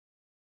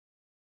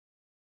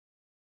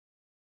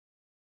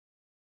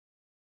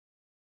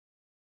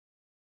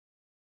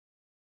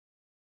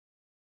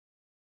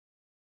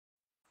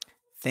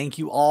Thank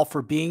you all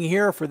for being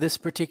here for this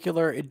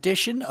particular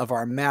edition of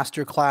our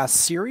masterclass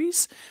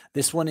series.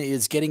 This one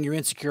is Getting Your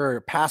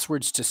Insecure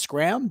Passwords to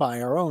SCRAM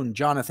by our own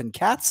Jonathan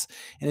Katz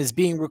and is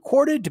being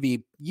recorded to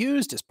be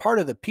used as part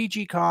of the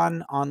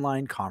PGCon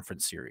online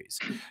conference series.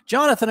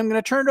 Jonathan, I'm going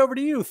to turn it over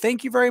to you.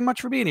 Thank you very much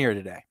for being here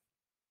today.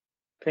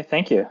 Okay,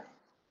 thank you.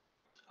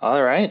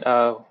 All right,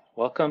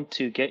 welcome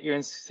to Get Your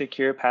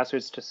Insecure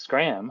Passwords to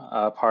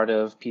SCRAM, part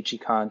of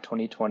PGCon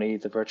 2020,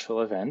 the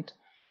virtual event.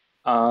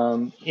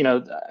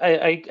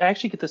 I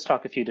actually get this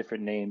talk a few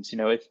different names.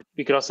 If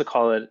we could also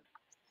call it,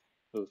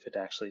 we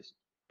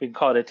can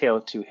call it a tale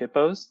of two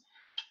hippos.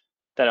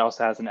 That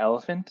also has an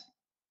elephant,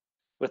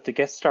 with the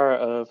guest star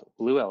of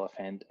Blue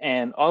Elephant,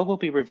 and all will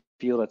be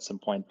revealed at some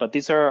point. But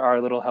these are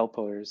our little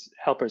helpers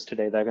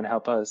today that are going to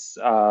help us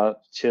to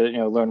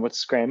learn what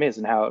SCRAM is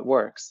and how it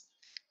works.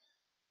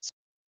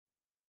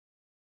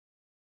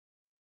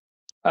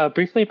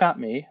 Briefly about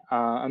me,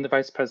 I'm the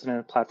Vice President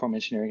of Platform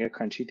Engineering at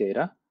Crunchy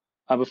Data.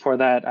 Before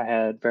that, I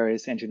had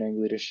various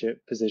engineering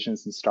leadership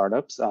positions in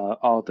startups.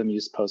 All of them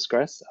use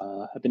Postgres.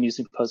 I've been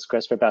using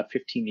Postgres for about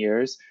 15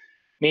 years,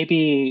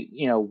 maybe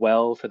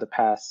well for the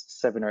past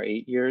 7 or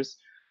 8 years.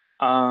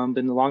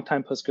 Been a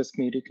long-time Postgres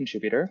community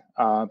contributor.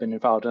 Been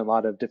involved in a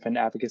lot of different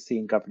advocacy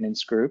and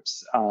governance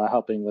groups,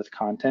 helping with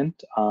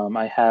content.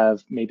 I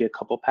have maybe a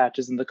couple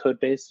patches in the code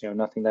base,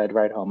 nothing that I'd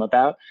write home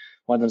about.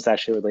 One of them is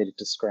actually related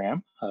to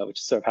SCRAM, which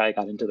is sort of how I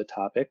got into the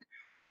topic.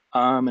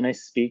 And I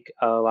speak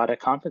a lot at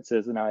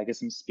conferences, and now I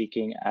guess I'm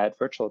speaking at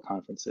virtual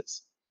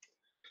conferences.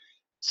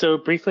 So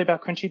briefly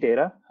about Crunchy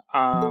Data,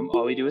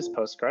 all we do is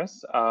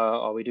Postgres.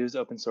 All we do is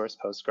open source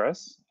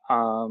Postgres.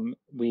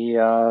 We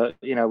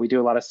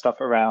do a lot of stuff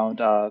around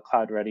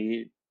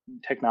cloud-ready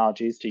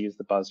technologies, to use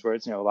the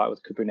buzzwords. A lot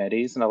with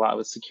Kubernetes and a lot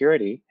with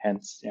security.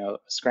 Hence,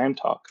 SCRAM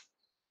talk.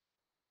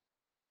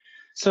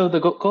 So the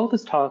goal of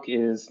this talk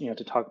is,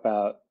 to talk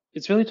about.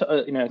 It's really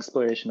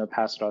exploration of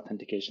password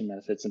authentication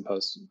methods in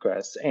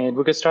Postgres, and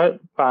we're going to start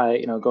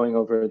by going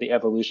over the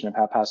evolution of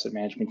how password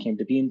management came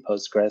to be in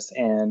Postgres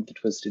and the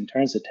twists and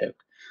turns it took.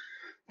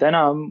 Then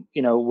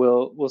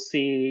we'll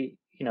see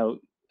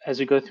as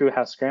we go through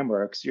how SCRAM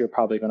works, you're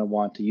probably going to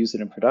want to use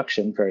it in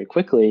production very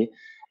quickly,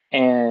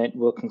 and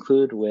we'll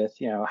conclude with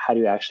how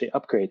do you actually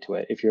upgrade to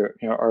it if you're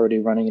already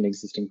running an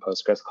existing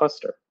Postgres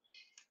cluster.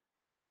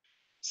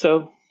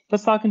 So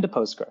let's log into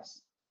Postgres.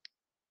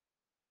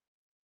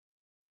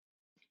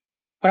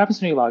 What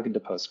happens when you log into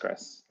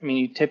Postgres? I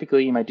mean,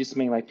 typically you might do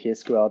something like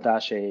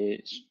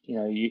PSQL-H.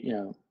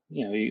 You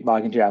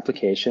log into your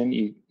application.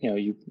 You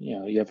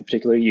have a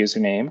particular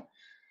username.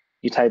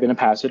 You type in a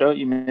password. Oh,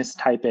 you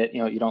mistype it.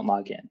 You don't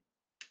log in.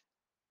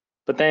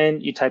 But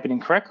then you type it in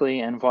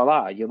correctly, and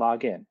voila, you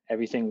log in.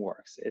 Everything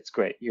works. It's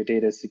great. Your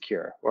data is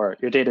secure, or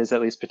your data is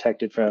at least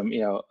protected from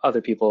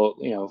other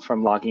people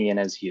from logging in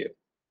as you.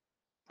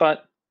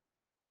 But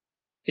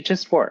it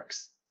just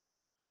works.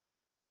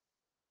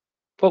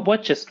 But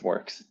what just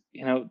works?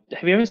 Have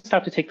you ever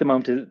stopped to take the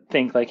moment to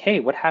think like, hey,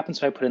 what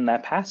happens when I put in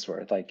that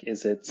password? Like,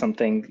 is it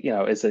something,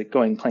 is it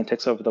going plain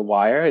text over the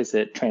wire? Is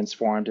it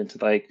transformed into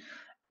like,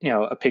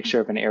 a picture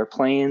of an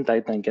airplane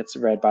that then gets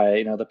read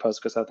by, the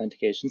Postgres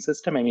authentication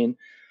system? I mean,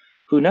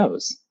 who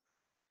knows?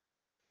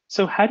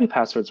 So how do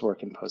passwords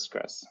work in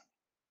Postgres?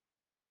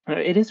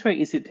 It is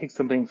very easy to take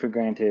something for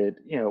granted,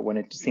 when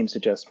it seems to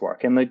just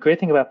work. And the great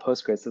thing about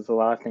Postgres is a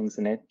lot of things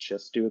in it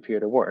just do appear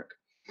to work.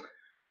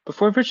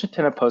 Before version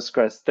 10 of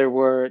Postgres, there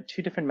were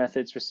two different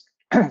methods for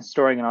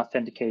storing and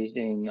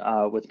authenticating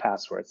with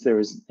passwords. There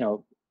was,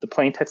 the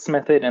plain text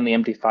method and the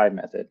MD5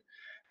 method.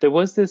 There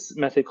was this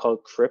method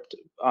called crypt,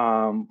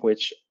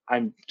 which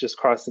I'm just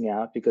crossing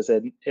out because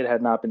it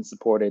had not been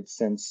supported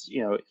since,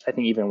 I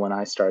think even when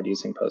I started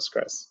using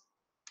Postgres.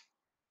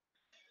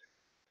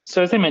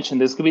 So as I mentioned,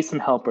 there's going to be some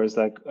helpers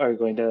that are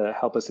going to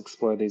help us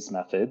explore these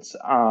methods.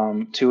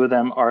 Two of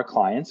them are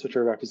clients, which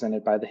are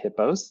represented by the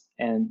hippos,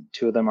 and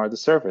two of them are the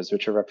servers,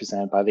 which are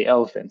represented by the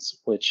elephants,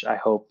 which I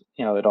hope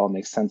it all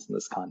makes sense in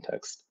this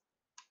context.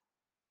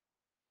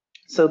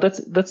 So let's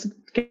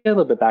get a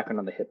little bit background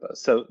on the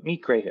hippos. So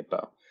meet Gray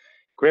Hippo.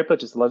 Gray Hippo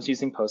just loves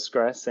using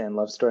Postgres and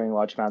loves storing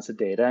large amounts of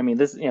data. I mean,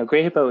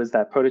 Gray Hippo is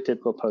that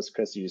prototypical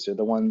Postgres user,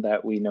 the one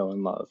that we know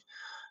and love.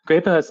 Gray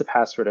Hippo has the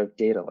password of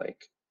data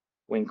lake.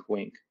 Wink,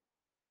 wink.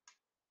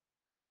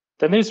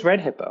 Then there's Red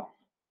Hippo.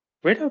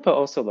 Red Hippo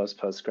also loves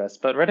Postgres,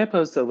 but Red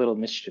Hippo is a little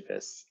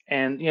mischievous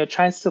and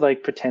tries to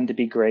like pretend to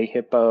be Gray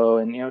Hippo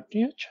and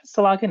tries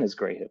to log in as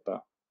Gray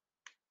Hippo.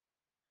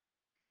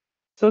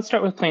 So let's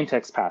start with plain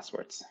text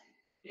passwords.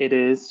 It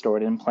is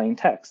stored in plain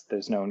text.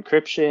 There's no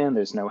encryption,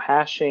 there's no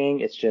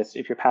hashing. It's just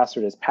if your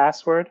password is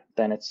password,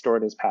 then it's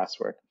stored as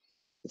password.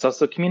 It's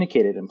also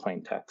communicated in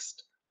plain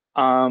text.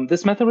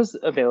 This method was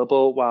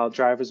available while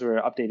drivers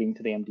were updating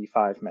to the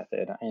MD5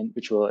 method, and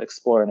which we'll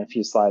explore in a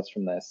few slides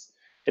from this.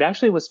 It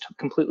actually was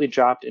completely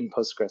dropped in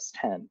Postgres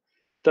 10.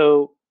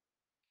 Though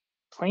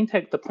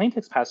the plain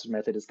text password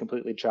method is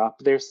completely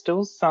dropped, there's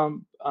still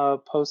some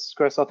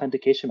Postgres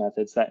authentication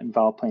methods that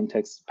involve plain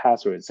text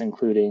passwords,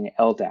 including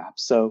LDAP.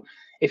 So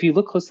if you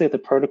look closely at the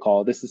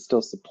protocol, this is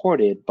still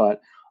supported,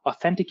 but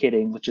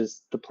authenticating, which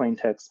is the plain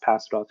text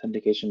password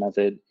authentication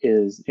method,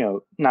 is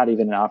not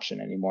even an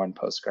option anymore in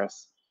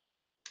Postgres.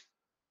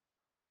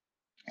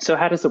 So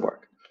how does it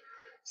work?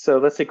 So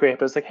let's say Grey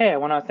Hippo is like, hey, I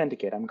want to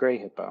authenticate. I'm Grey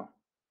Hippo.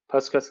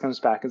 Postgres comes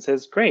back and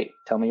says, great,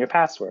 tell me your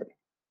password.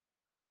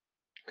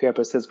 Grey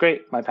Hippo says,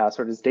 great, my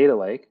password is data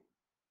lake.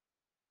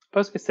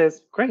 Postgres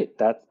says, great,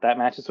 that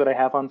matches what I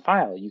have on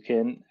file. You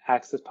can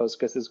access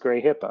Postgres as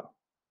Grey Hippo.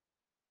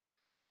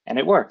 And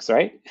it works,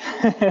 right?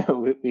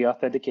 we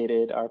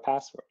authenticated our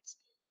passwords.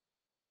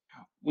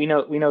 We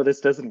know this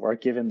doesn't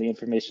work given the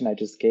information I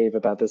just gave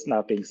about this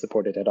not being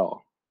supported at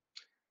all.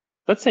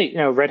 Let's say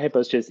Red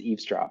Hippo's just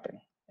eavesdropping,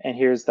 and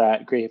here's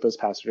that Grey Hippo's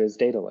password is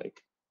data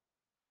lake.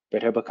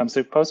 Red Hippo comes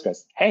to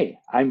Postgres. Hey,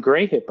 I'm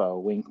Grey Hippo,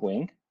 wink,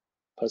 wink.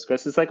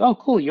 Postgres is like, oh,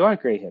 cool, you are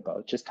Grey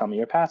Hippo. Just tell me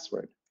your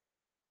password.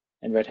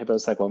 And Red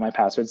Hippo's like, well, my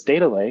password's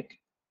data lake.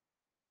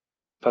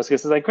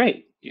 Postgres is like,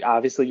 great,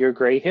 obviously you're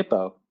Grey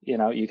Hippo.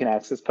 You can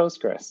access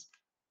Postgres.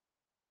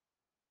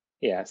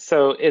 Yeah,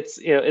 so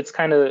it's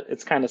kind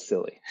of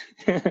silly.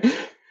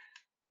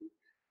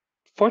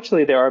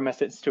 Fortunately, there are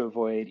methods to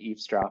avoid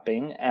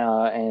eavesdropping,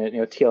 and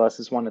TLS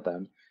is one of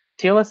them.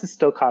 TLS is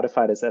still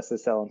codified as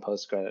SSL in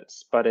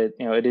Postgres, but it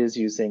is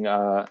using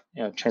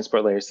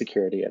transport layer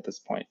security at this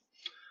point.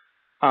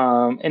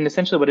 And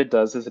essentially what it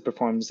does is it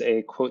performs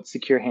a quote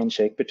secure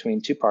handshake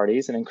between two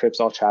parties and encrypts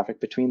all traffic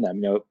between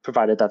them,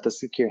 provided that the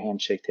secure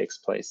handshake takes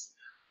place.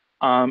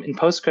 In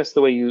Postgres,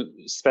 the way you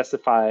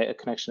specify a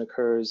connection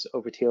occurs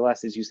over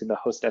TLS is using the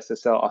host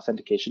SSL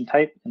authentication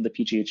type in the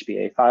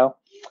PGHBA file.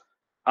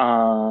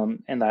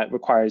 And that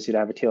requires you to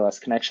have a TLS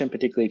connection,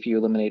 particularly if you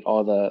eliminate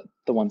all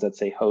the ones that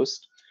say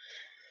host.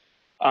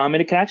 And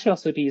it can actually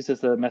also be used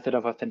as a method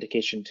of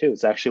authentication too.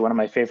 It's actually one of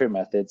my favorite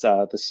methods,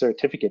 the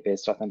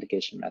certificate-based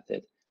authentication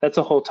method. That's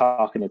a whole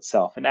talk in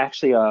itself. And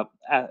actually,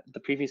 at the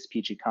previous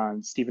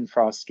PGCon, Stephen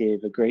Frost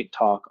gave a great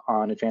talk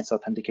on advanced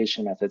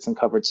authentication methods and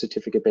covered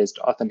certificate-based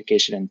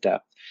authentication in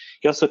depth.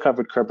 He also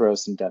covered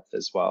Kerberos in depth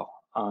as well,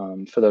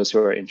 for those who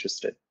are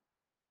interested.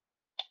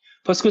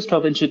 Postgres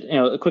 12,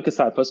 a quick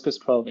aside,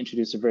 Postgres 12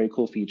 introduced a very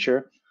cool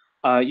feature.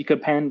 You can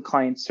append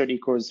client cert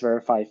equals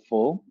verify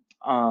full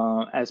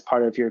as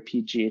part of your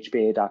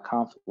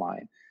pghba.conf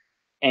line.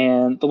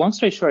 And the long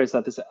story short is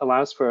that this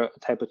allows for a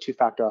type of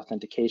two-factor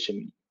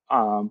authentication,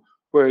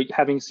 where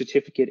having a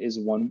certificate is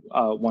one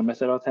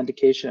method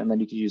authentication, and then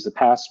you can use the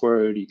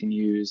password, you can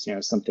use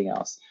something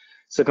else.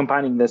 So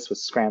combining this with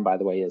SCRAM, by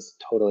the way, is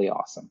totally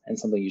awesome and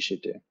something you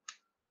should do.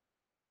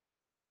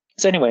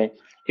 So anyway,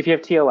 if you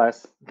have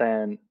TLS,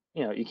 then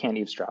you can't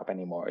eavesdrop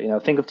anymore.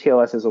 Think of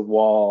TLS as a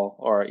wall,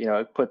 or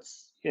it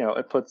puts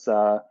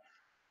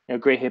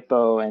Grey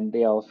Hippo and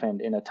the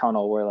elephant in a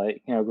tunnel where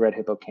Red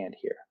Hippo can't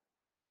hear.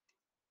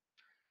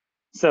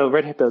 So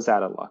Red Hippo's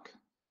out of luck,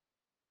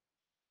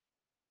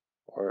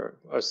 or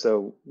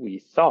so we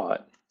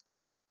thought.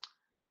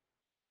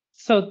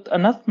 So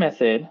another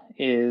method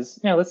is,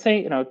 let's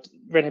say,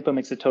 Red Hippo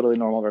makes a totally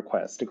normal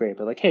request to Grey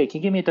Hippo, like, hey, can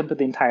you give me a dump of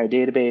the entire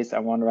database? I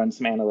want to run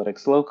some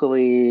analytics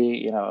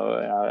locally.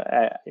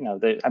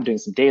 I'm doing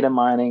some data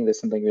mining. There's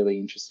something really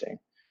interesting.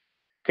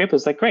 Grey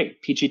Hippo's like,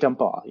 great, PG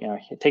dump all.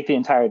 Take the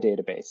entire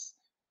database.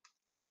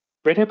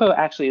 Red Hippo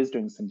actually is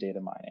doing some data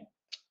mining.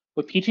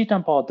 What PG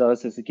dump all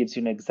does is it gives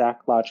you an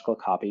exact logical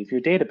copy of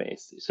your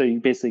database, so you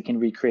basically can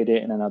recreate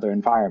it in another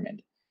environment.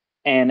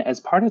 And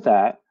as part of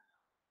that,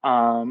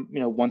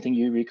 one thing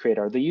you recreate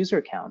are the user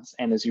accounts.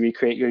 And as you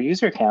recreate your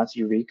user accounts,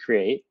 you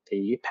recreate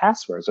the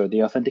passwords or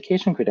the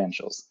authentication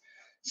credentials.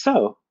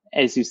 So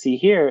as you see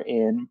here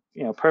in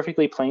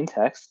perfectly plain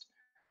text,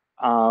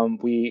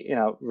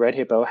 Red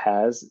Hippo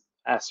has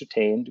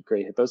ascertained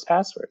Grey Hippo's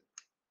password.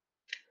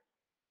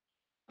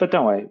 But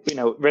don't worry,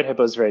 Red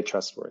Hippo is very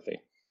trustworthy.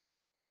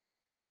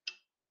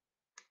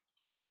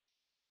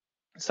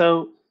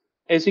 So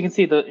as you can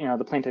see,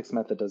 the plain text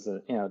method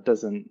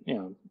doesn't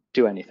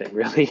do anything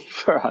really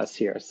for us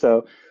here.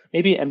 So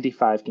maybe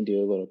MD5 can do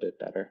a little bit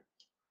better.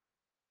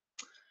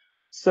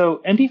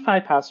 So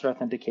MD5 password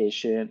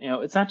authentication,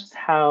 it's not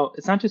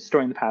just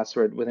storing the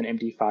password with an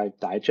MD5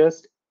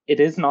 digest. It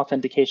is an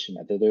authentication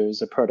method.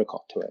 There's a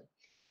protocol to it.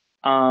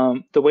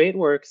 The way it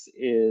works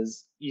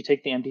is you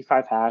take the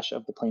MD5 hash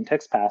of the plain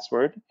text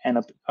password and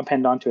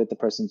append onto it the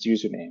person's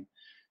username.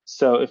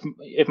 So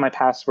if my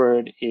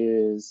password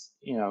is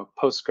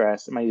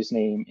Postgres and my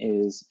username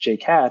is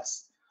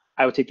jkatz,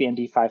 I would take the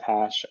MD5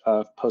 hash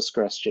of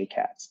Postgres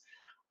jkatz.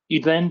 You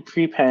then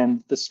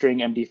prepend the string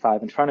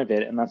MD5 in front of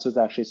it, and that's what's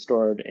actually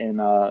stored in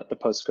the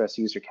Postgres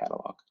user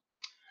catalog.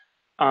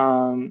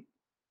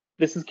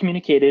 This is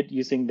communicated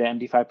using the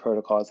MD5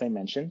 protocol, as I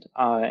mentioned,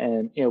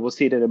 and we'll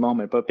see it in a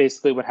moment. But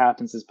basically, what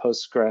happens is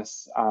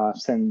Postgres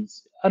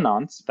sends a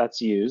nonce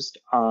that's used,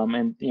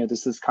 and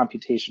this is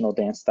computational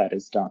dance that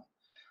is done.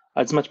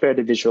 It's much better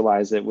to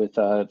visualize it with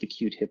the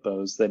cute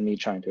hippos than me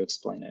trying to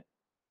explain it.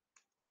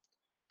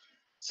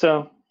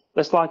 So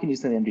let's log in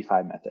using the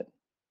MD5 method.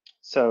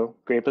 So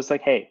Grey Hippo's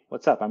like, hey,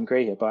 what's up? I'm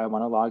Grey Hippo. I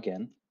want to log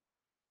in.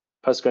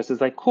 Postgres is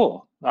like,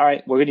 cool. All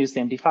right, we're going to use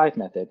the MD5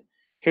 method.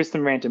 Here's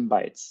some random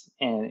bytes,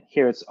 and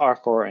here it's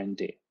R4 and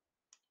D.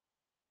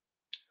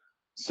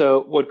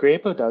 So what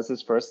GrayHippo does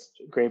is first,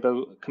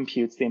 GrayHippo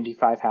computes the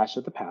MD5 hash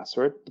of the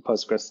password, the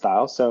Postgres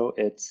style. So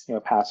it's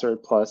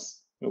password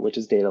plus, which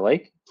is data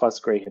lake, plus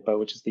GrayHippo,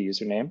 which is the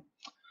username.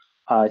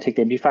 Take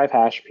the MD5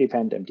 hash,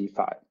 prepend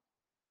MD5.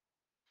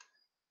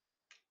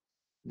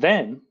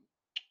 Then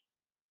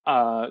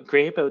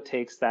GrayHippo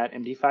takes that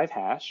MD5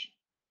 hash,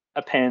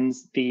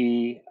 appends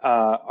the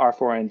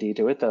R4ND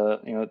to it,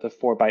 the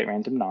 4-byte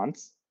random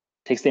nonce,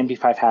 takes the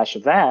MD5 hash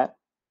of that,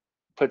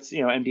 puts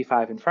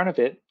MD5 in front of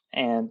it,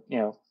 and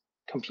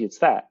computes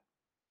that.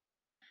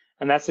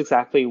 And that's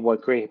exactly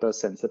what GrayHippo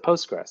sends to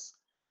Postgres.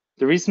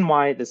 The reason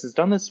why this is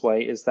done this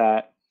way is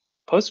that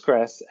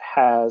Postgres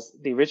has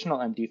the original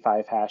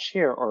MD5 hash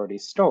here already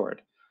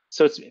stored.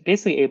 So it's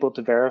basically able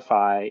to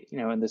verify,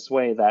 in this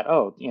way that,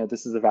 oh,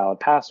 this is a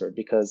valid password,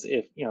 because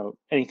if,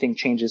 anything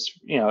changes,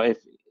 if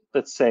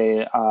let's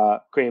say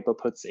GrayHippo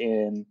puts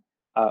in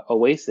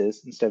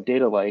Oasis instead of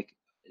data lake,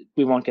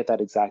 we won't get that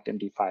exact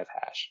MD5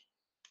 hash.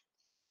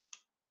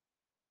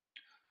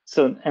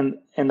 So,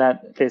 and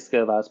that basically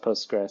allows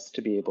Postgres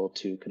to be able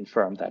to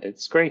confirm that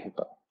it's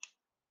GrayHippo.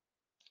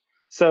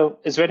 So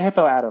is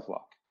RedHippo out of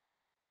luck?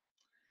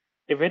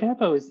 If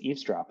RedHippo is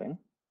eavesdropping,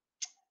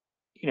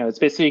 it's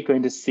basically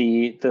going to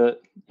see the,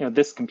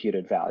 this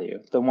computed value,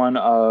 the one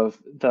of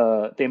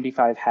the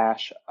MD5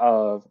 hash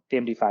of the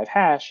MD5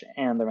 hash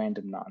and the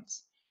random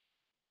nonce.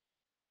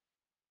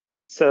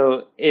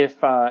 So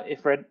if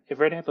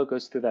RedHippo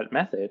goes through that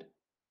method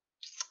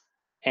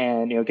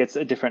and gets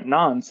a different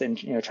nonce and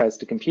tries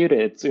to compute it,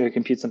 it's going to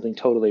compute something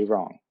totally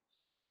wrong.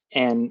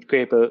 And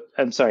GrayHippo,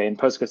 and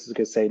Postgres is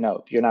going to say,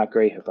 no, you're not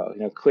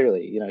GrayHippo.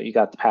 Clearly, you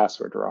got the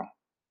password wrong.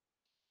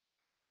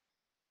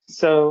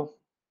 So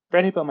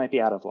RedHippo might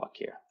be out of luck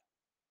here.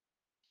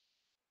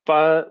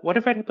 But what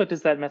if RedHippo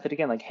does that method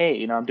again? Like,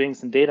 hey, I'm doing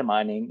some data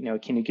mining.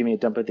 Can you give me a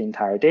dump of the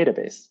entire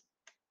database?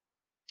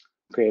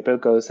 GrayHippo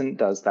goes and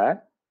does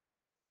that.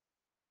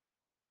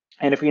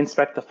 And if we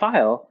inspect the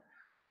file,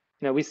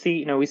 we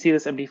see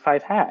this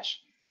MD5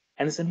 hash.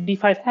 And this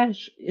MD5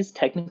 hash is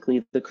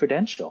technically the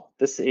credential.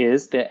 This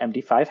is the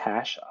MD5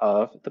 hash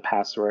of the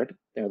password,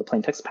 the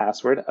plaintext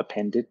password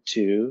appended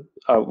to,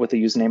 with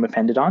the username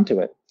appended onto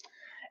it.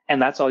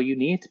 And that's all you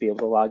need to be able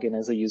to log in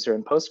as a user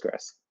in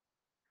Postgres.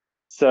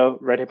 So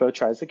RedHippo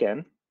tries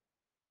again.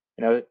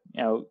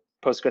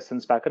 Postgres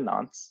sends back a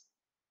nonce.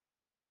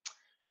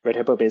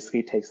 RedHippo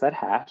basically takes that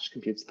hash,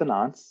 computes the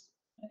nonce,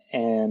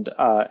 and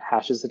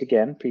hashes it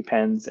again,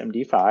 prepends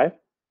MD5,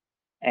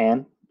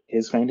 and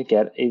is going to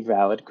get a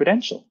valid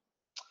credential.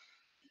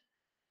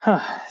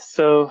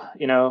 So,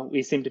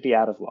 we seem to be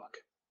out of luck.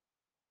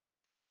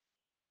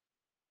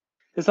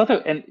 There's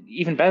and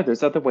even better,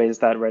 there's other ways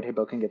that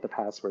RedHippo can get the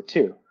password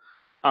too.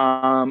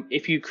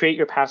 If you create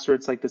your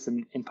passwords like this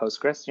in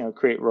Postgres,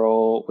 create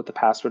role with the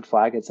password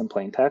flag, it's in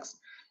plain text,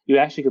 you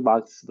actually could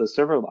log to the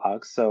server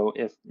logs. So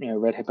if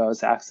RedHippo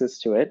has access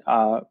to it,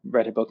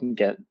 RedHippo can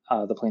get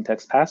the plain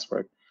text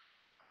password.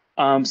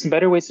 Some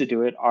better ways to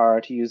do it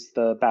are to use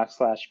the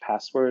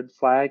 \password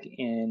flag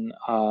in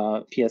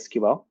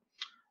PSQL.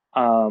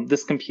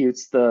 This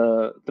computes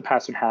the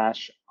password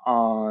hash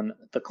on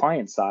the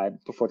client side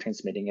before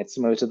transmitting it,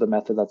 similar to the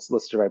method that's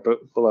listed right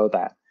below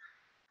that.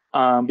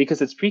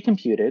 Because it's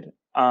pre-computed,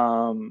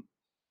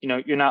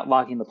 you're not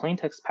logging the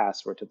plaintext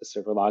password to the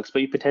server logs,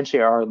 but you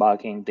potentially are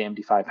logging the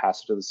MD5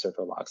 password to the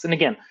server logs. And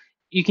again,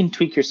 you can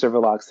tweak your server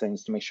logs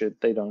things to make sure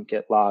they don't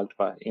get logged,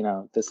 but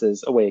this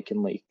is a way it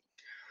can leak.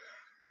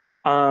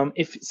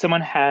 If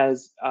someone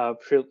has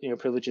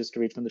privileges to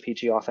read from the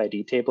PG auth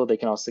ID table, they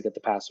can also get the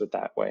password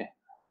that way.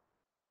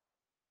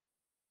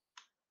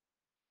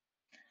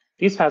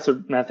 These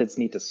password methods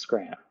need to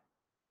SCRAM.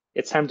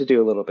 It's time to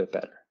do a little bit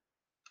better.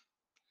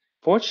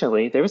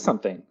 Fortunately, there is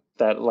something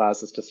that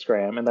allows us to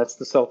SCRAM, and that's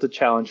the salted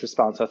challenge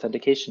response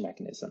authentication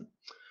mechanism.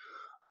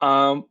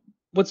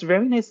 What's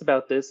very nice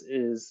about this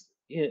is,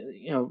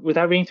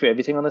 without reading through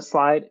everything on this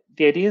slide,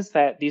 the idea is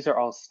that these are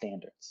all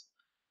standards.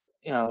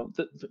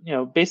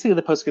 Basically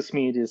the Postgres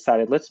community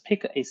decided, let's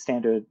pick a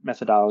standard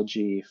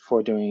methodology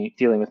for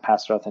dealing with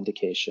password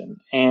authentication.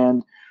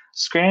 And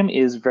SCRAM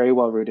is very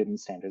well rooted in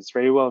standards,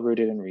 very well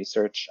rooted in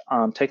research.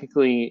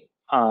 Technically,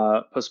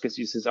 Postgres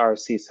uses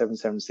RFC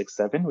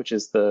 7767, which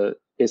is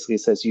basically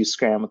says use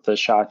SCRAM with the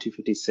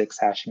SHA-256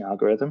 hashing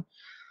algorithm.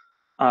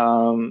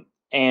 And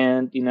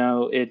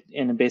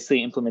it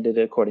basically implemented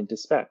it according to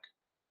spec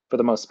for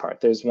the most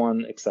part. There's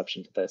one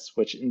exception to this,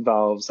 which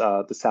involves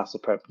the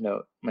SASL-prep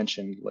note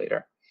mentioned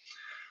later.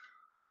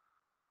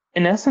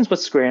 In essence, what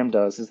SCRAM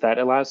does is that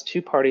it allows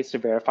two parties to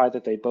verify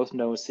that they both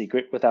know a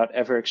secret without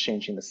ever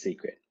exchanging the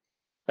secret.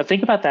 Now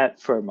think about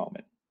that for a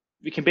moment.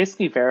 We can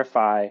basically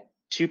verify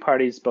two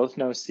parties both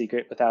know a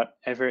secret without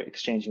ever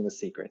exchanging the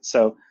secret.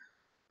 So,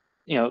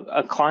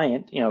 a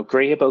client,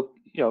 GrayHippo,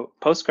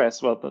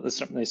 Postgres, well, let's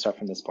certainly start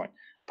from this point.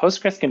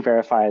 Postgres can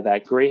verify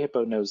that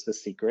GrayHippo knows the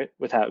secret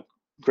without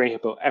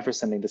GrayHippo ever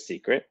sending the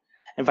secret,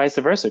 and vice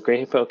versa.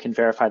 GrayHippo can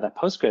verify that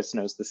Postgres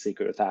knows the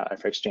secret without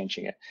ever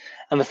exchanging it.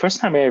 And the first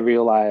time I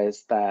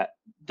realized that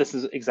this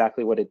is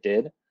exactly what it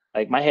did,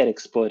 like my head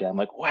exploded. I'm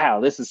like,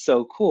 wow, this is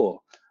so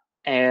cool.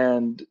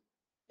 And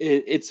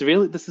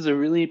this is a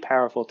really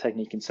powerful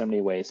technique in so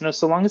many ways.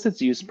 So long as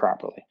it's used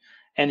properly.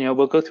 And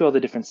we'll go through all the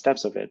different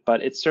steps of it,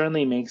 but it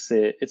certainly makes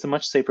it's a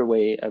much safer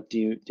way of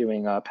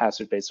doing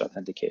password-based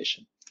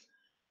authentication.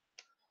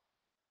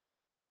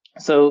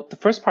 So the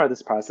first part of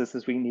this process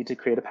is we need to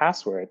create a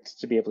password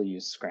to be able to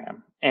use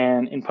SCRAM.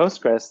 And in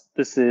Postgres,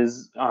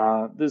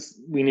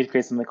 we need to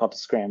create something called a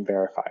SCRAM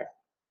verifier.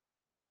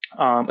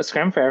 A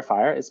SCRAM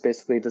verifier is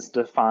basically this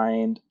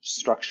defined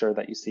structure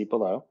that you see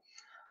below.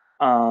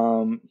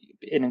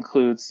 It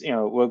includes,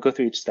 we'll go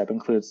through each step,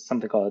 includes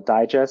something called a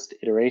digest,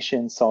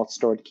 iteration, salt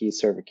stored key,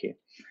 server key.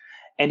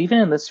 And even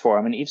in this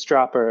form, an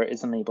eavesdropper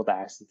is unable to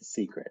access the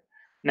secret.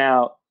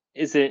 Now,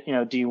 is it,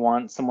 do you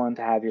want someone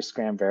to have your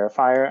SCRAM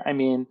verifier? I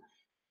mean,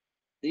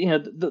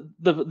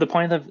 the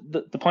point of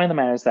the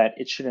matter is that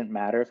it shouldn't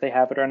matter if they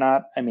have it or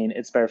not. I mean,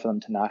 it's better for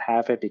them to not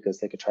have it because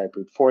they could try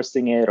brute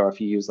forcing it, or if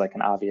you use like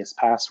an obvious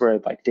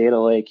password like data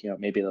lake,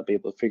 maybe they'll be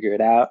able to figure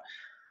it out.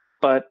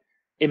 But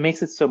it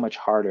makes it so much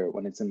harder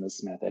when it's in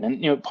this method.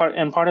 And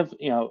part of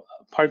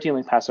dealing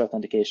with password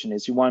authentication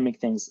is you want to make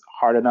things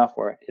hard enough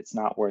where it's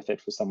not worth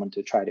it for someone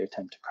to try to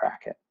attempt to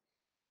crack it.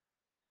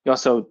 You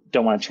also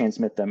don't want to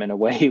transmit them in a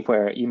way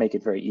where you make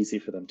it very easy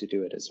for them to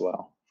do it as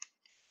well.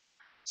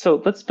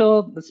 So let's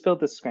build this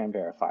SCRAM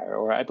verifier,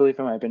 or I believe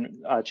it might have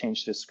been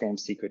changed to SCRAM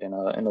secret in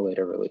a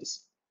later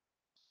release.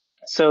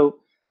 So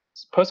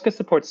Postgres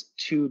supports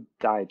 2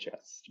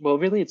 digests. Well,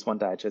 really, it's 1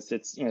 digest.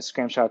 It's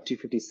SCRAM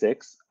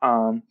SHA-256.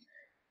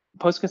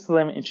 Postgres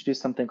 11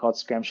 introduced something called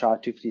SCRAM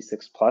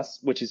SHA-256 Plus,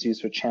 which is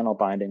used for channel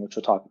binding, which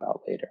we'll talk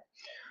about later.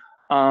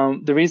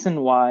 The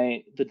reason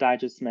why the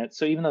digest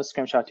so even though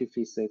SCRAM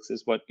SHA-256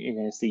 is what you're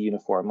going to see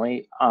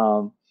uniformly,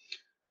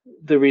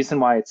 the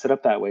reason why it's set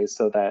up that way is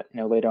so that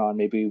later on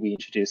maybe we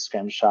introduce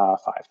SCRAM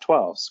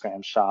SHA-512,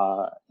 SCRAM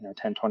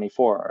SHA-1024,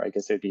 or I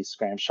guess it'd be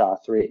SCRAM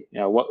SHA-3,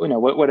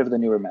 whatever the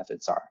newer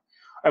methods are,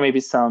 or maybe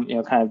some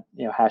kind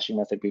of hashing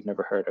method we've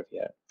never heard of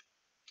yet.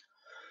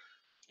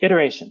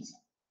 Iterations.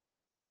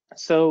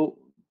 So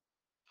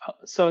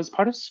as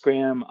part of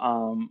SCRAM,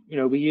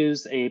 we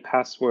use a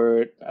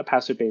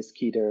password-based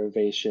key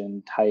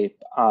derivation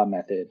type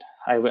method.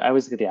 I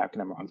always get the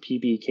acronym wrong,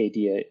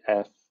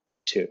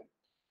 PBKDF2,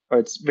 or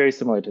it's very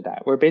similar to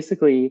that, where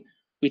basically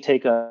we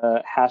take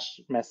a hash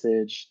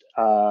messaged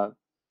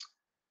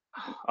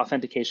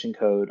authentication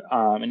code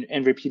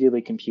and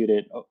repeatedly compute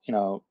it,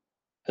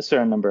 a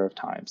certain number of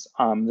times.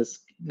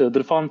 The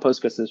default in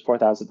Postgres is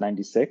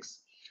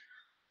 4096.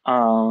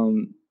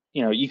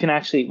 You can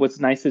actually,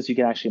 what's nice is you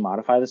can actually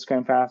modify the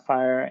SCRAM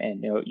verifier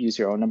and use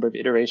your own number of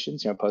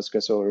iterations.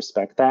 Postgres will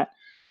respect that.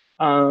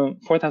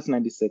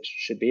 4096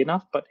 should be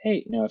enough, but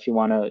hey, if you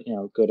want to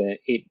go to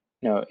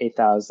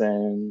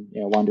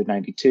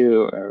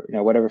 8,192 or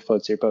whatever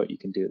floats your boat, you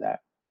can do that.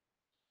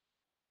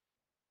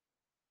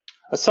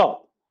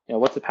 Assault.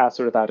 What's a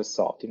password without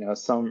assault?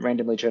 Some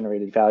randomly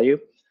generated value.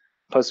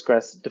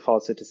 Postgres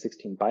defaults it to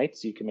 16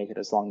 bytes. You can make it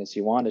as long as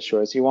you want, as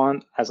short as you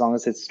want, as long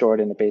as it's stored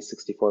in a base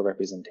 64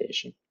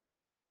 representation.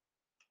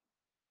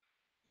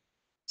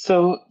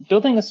 So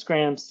building a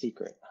SCRAM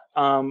secret.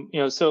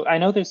 So I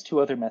know there's 2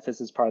 other methods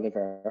as part of the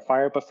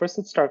verifier, but first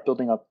let's start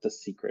building up the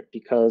secret,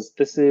 because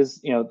this is,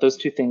 those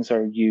 2 things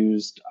are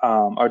used,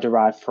 are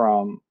derived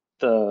from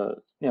the,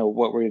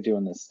 what we're going to do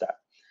in this step.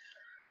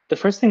 The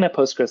first thing that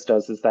Postgres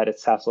does is that it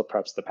SASL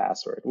preps the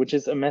password, which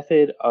is a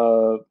method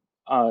of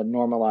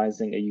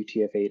normalizing a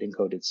UTF-8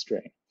 encoded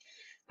string.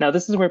 Now,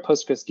 this is where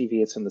Postgres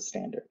deviates from the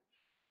standard.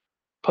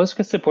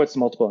 Postgres supports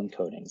multiple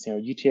encodings.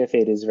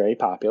 UTF-8 is very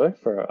popular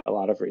for a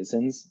lot of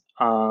reasons,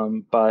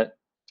 but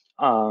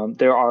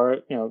there are,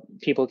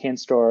 people can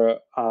store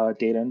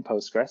data in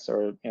Postgres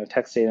or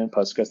text data in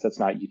Postgres that's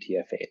not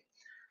UTF-8.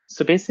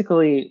 So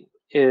basically,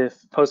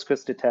 if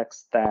Postgres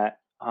detects that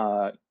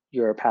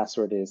your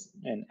password is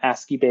an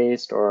ASCII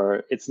based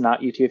or it's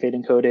not UTF-8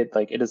 encoded,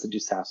 like it doesn't do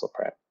SASL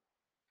prep.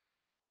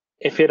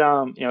 If it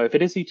if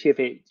it is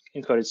UTF-8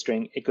 encoded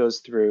string, it goes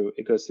through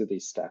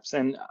these steps,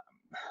 and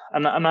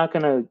I'm not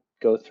going to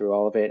go through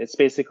all of it. It's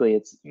basically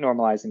it's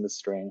normalizing the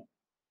string.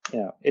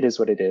 It is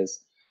what it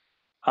is.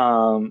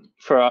 For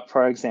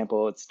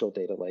example, it's still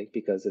data lake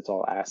because it's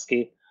all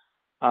ASCII.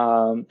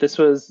 This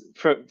was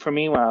for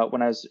me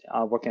when I was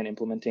working on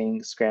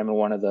implementing SCRAM in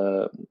one of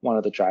the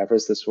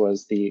drivers. This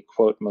was the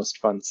quote most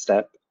fun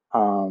step.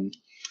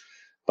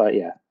 But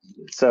yeah,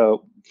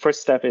 so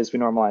first step is we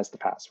normalize the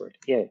password.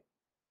 Yay.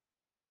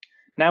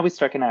 Now we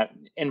start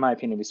in my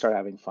opinion, we start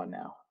having fun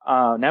now.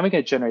 Now we're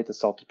going to generate the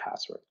salted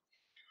password.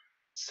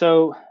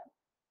 So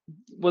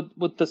what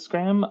the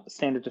SCRAM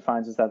standard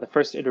defines is that the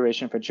first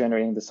iteration for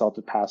generating the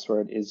salted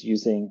password is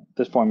using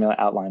the formula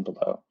outlined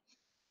below.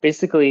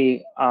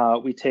 Basically,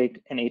 we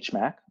take an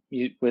HMAC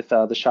with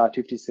the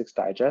SHA-256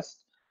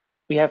 digest.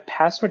 We have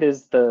password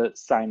as the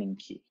signing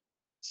key.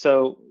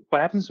 So what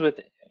happens with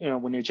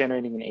when you're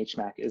generating an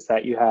HMAC is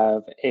that you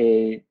have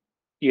a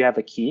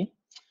key,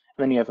 and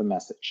then you have a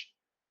message.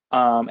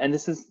 And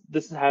this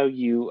is how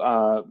you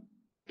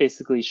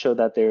basically show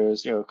that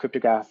there's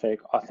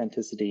cryptographic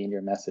authenticity in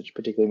your message,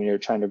 particularly when you're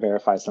trying to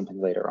verify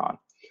something later on.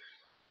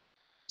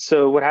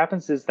 So what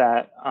happens is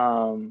that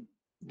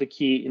the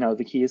key,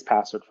 the key is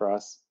password for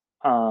us.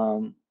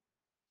 And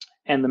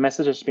the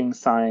message that's being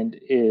signed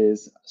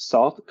is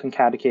salt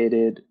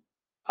concatenated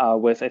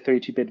with a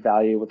 32-bit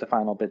value with the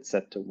final bit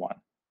set to 1.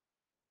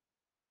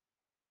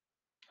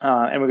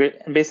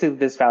 And basically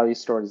this value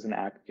is stored as an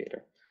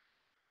aggregator.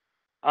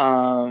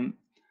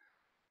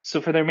 So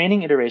for the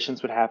remaining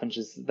iterations, what happens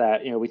is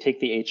that we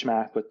take the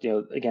HMAC with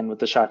again with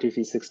the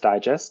SHA-256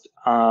 digest.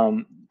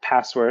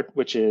 Password,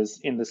 which is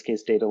in this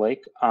case data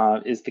lake,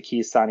 is the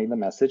key signing the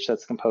message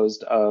that's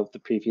composed of the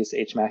previous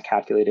HMAC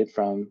calculated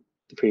from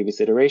the previous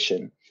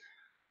iteration.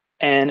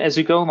 And as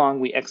we go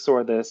along, we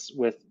XOR this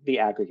with the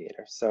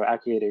aggregator. So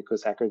aggregator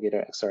equals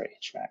aggregator XOR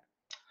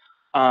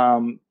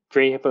HMAC.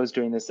 Gray Hippo is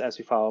doing this as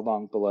we follow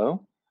along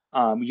below.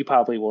 You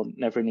probably will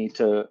never need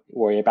to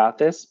worry about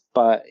this,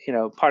 but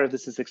part of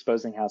this is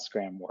exposing how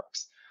SCRAM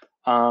works.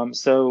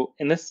 So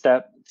in this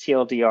step,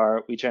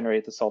 TLDR, we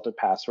generate the salted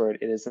password.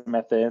 It is a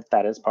method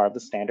that is part of the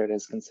standard,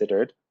 is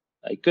considered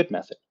a good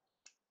method.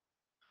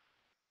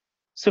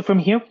 So from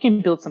here, we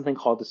can build something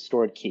called the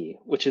stored key,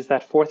 which is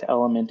that fourth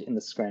element in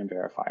the SCRAM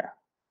verifier.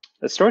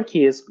 The stored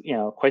key is,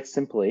 quite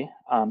simply,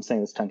 I'm saying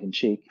this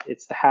tongue-in-cheek,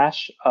 it's the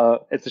hash,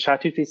 it's the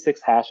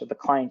SHA-256 hash of the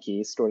client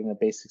key stored in the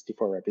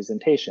base64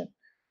 representation.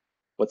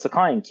 What's the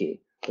client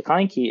key? The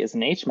client key is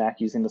an HMAC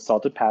using the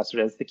salted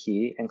password as the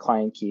key and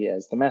client key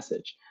as the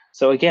message.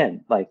 So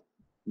again,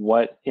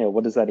 what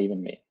does that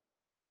even mean?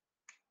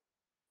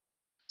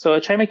 So I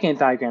try making a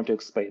diagram to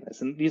explain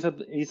this, and these are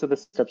the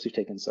steps we've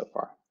taken so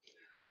far.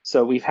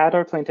 So we've had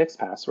our plaintext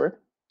password.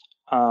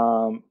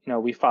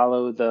 We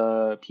follow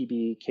the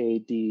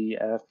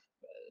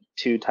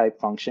PBKDF2 type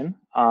function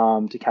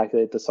to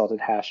calculate the salted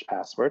hash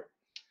password.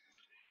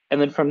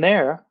 And then from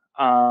there,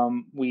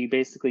 we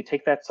basically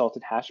take that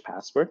salted hash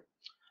password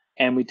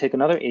and we take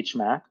another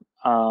HMAC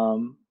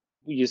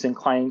using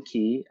client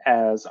key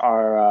as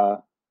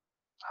our,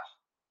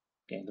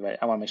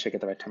 I want to make sure I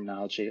get the right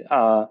terminology.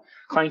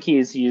 Client key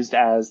is used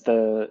as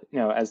the,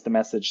 as the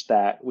message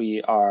that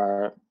we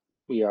are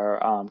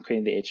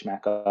creating the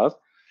HMAC of.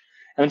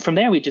 And then from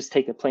there, we just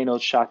take a plain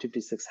old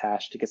SHA-256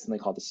 hash to get something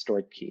called the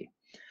stored key.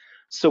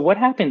 So what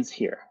happens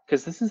here?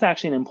 Because this is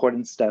actually an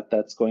important step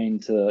that's going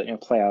to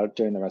play out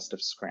during the rest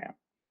of SCRAM.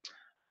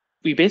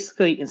 We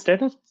basically,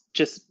 instead of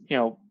just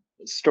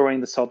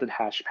storing the salted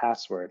hash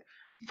password,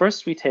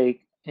 first we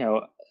take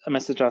a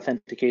message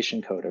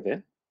authentication code of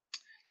it,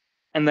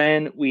 and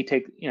then we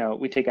take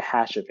a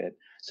hash of it.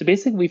 So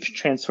basically, we've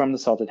transformed the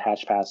salted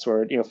hash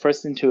password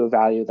first into a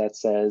value that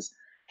says,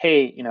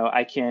 hey,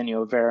 I can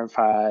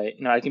verify,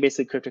 I can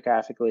basically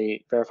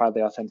cryptographically verify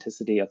the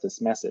authenticity of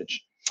this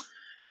message.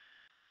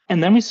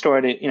 And then we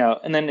stored it,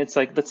 and then it's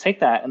like, let's take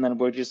that, and then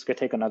we're just gonna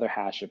take another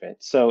hash of it.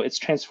 So it's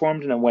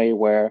transformed in a way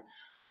where,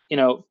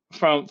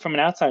 from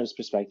an outsider's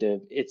perspective,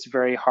 it's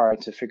very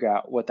hard to figure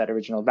out what that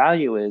original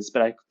value is,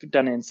 but I've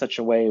done it in such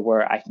a way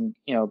where I can,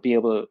 be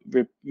able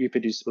to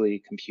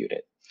reproducibly compute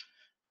it.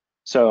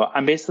 So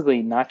I'm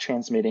basically not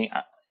transmitting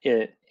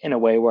it in a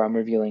way where I'm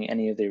revealing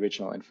any of the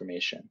original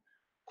information,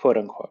 quote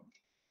unquote.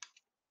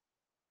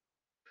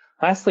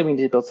 Lastly, we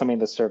need to build something,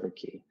 the server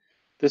key.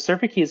 The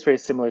server key is very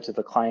similar to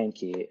the client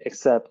key,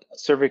 except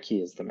server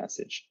key is the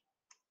message.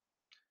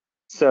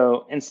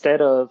 So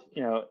instead of,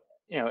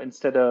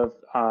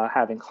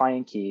 having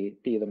client key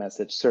be the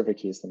message, server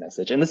key is the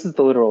message. And this is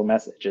the literal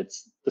message.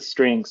 It's the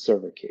string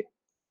server key.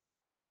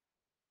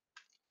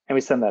 And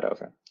we send that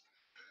over.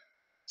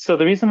 So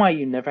the reason why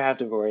you never have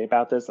to worry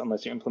about this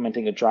unless you're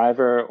implementing a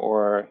driver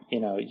or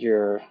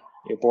you're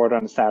bored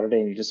on a Saturday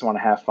and you just want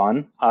to have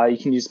fun, you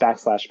can use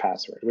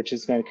 \password, which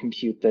is going to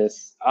compute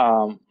this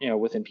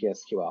within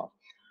PSQL.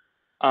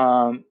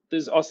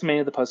 There's also many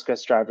of the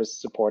Postgres drivers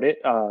support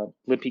it.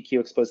 libpq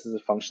exposes a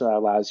function that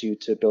allows you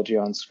to build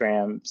your own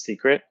SCRAM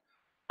secret.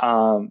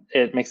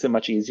 It makes it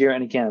much easier.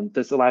 And again,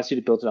 this allows you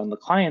to build it on the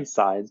client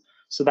side.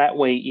 So that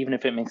way, even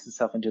if it makes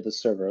itself into the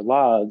server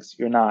logs,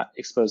 you're not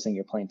exposing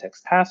your plain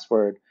text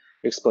password,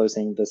 you're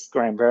exposing the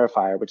SCRAM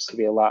verifier, which could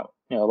be a lot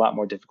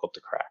more difficult to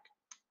crack.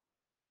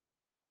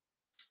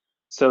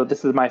 So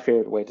this is my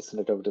favorite way to send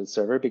it over to the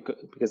server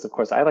because of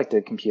course I like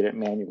to compute it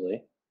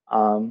manually.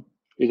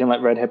 We can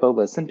let Red Hippo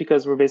listen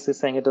because we're basically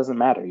saying it doesn't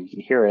matter. You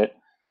can hear it,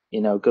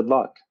 good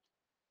luck.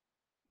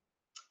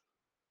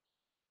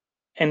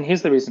 And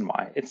here's the reason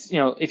why. It's,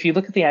 if you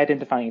look at the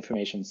identifying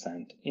information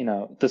sent,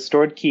 the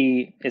stored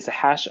key is a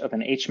hash of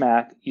an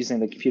HMAC using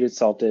the computed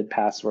salted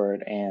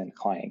password and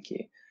client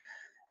key.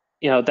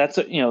 That's,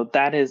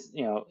 that is,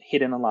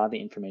 hidden a lot of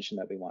the information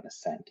that we want to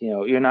send.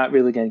 You're not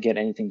really going to get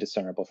anything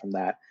discernible from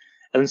that.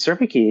 And then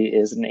server key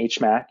is an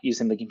HMAC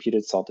using the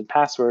computed salted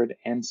password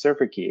and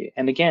server key.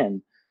 And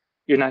again,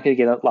 you're not going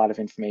to get a lot of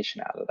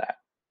information out of that.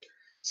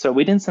 So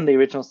we didn't send the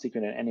original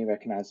secret in any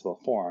recognizable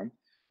form.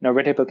 Now,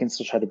 Red Hippo can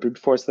still try to brute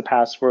force the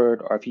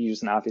password, or if you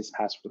use an obvious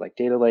password like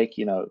data lake,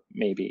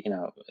 maybe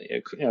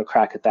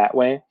crack it that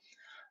way.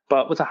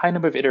 But with a high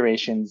number of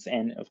iterations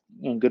and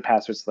good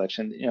password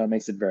selection, it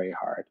makes it very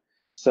hard.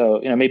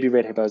 So maybe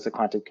Red Hippo is a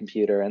quantum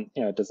computer, and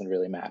it doesn't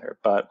really matter.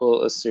 But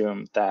we'll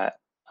assume that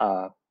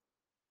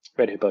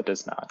Red Hippo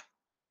does not.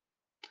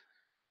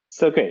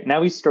 So great,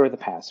 now we store the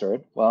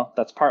password. Well,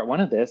 that's part one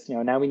of this.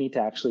 Now we need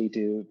to actually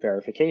do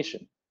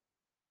verification.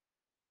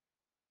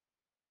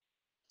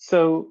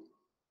 So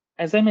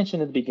as I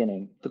mentioned at the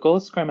beginning, the goal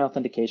of SCRAM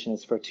authentication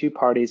is for two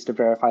parties to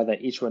verify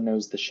that each one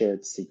knows the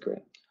shared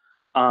secret.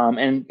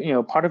 And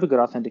part of a good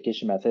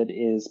authentication method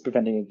is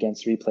preventing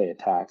against replay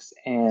attacks.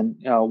 And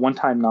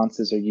one-time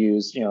nonces are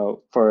used,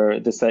 for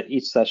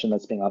each session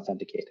that's being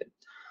authenticated.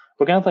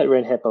 We're going to let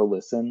Red Hippo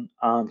listen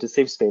to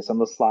save space on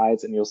the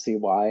slides, and you'll see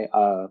why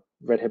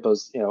Red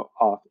Hippo's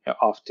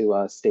off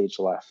to stage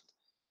left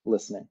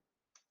listening.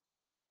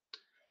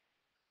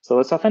 So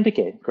let's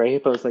authenticate. Gray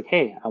Hippo is like,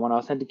 hey, I want to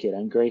authenticate.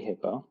 I'm Gray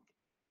Hippo.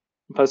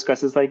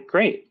 Postgres is like,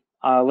 great.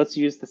 Let's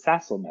use the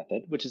SASL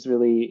method, which is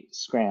really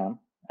SCRAM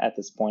at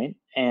this point,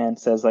 and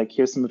says like,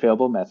 here's some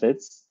available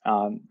methods.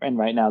 And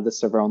right now, the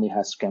server only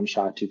has SCRAM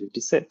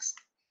SHA-256.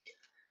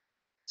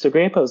 So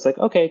Gray Hippo is like,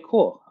 okay,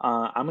 cool.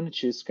 I'm going to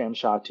choose SCRAM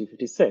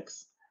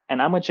SHA-256,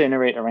 and I'm going to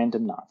generate a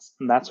random nonce.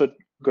 And that's what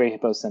Gray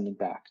Hippo is sending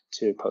back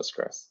to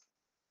Postgres.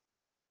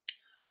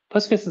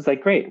 Postgres is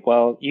like, great,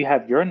 well, you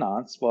have your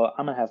nonce. Well,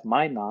 I'm going to have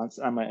my nonce.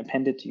 I'm going to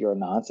append it to your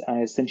nonce, and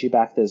I send you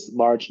back this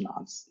large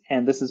nonce.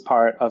 And this is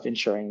part of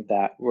ensuring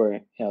that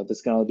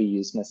this can only be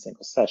used in a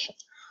single session.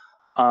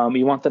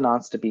 You want the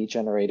nonce to be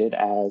generated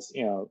as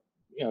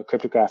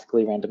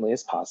cryptographically randomly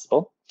as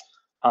possible,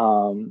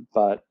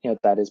 but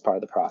that is part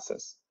of the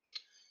process.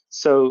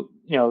 So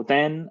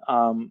then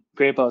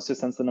Gray Hippo also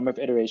sends the number of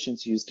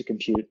iterations used to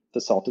compute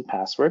the salted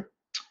password,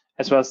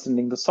 as well as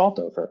sending the salt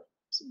over.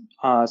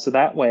 So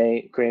that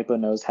way, Gray Hippo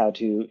knows how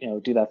to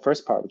do that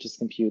first part, which is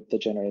compute the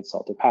generated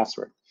salted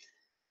password.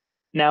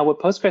 Now, what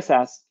Postgres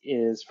asks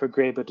is for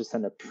Gray Hippo to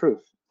send a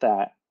proof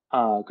that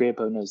Gray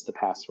Hippo knows the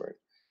password,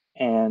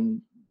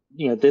 and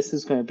this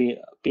is going to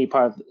be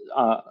part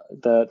of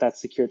that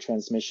secure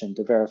transmission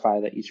to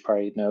verify that each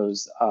party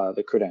knows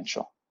the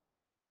credential.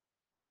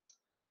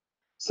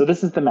 So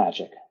this is the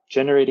magic,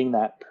 generating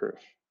that proof.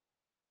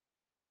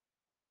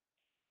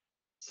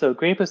 So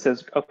Gray Hippo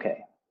says, okay,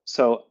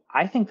 so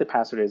I think the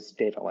password is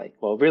data lake.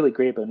 Well, really,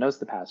 Gray Hippo knows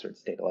the password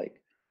is data lake.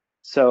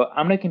 So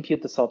I'm going to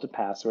compute the salted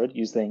password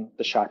using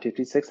the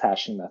SHA-256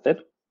 hashing method,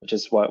 which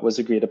is what was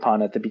agreed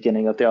upon at the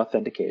beginning of the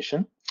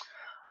authentication.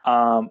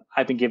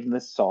 I've been given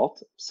this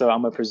salt, so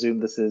I'm going to presume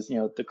this is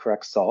the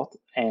correct salt,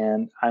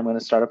 and I'm going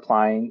to start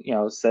applying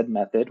said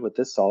method with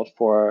this salt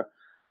for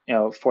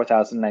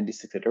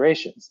 4,096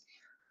 iterations.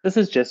 This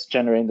is just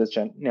generating this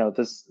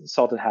this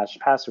salted hash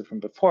password from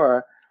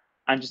before.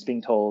 I'm just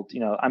being told,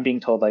 I'm being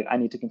told like I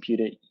need to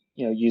compute it,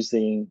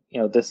 using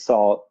this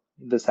salt,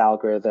 this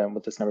algorithm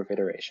with this number of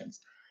iterations.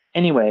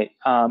 Anyway,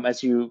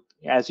 as you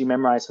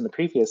memorized from the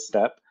previous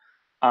step,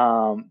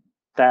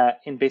 that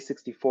in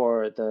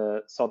base64,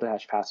 the salted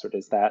hash password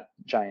is that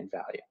giant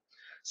value.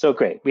 So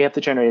great, we have the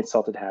generated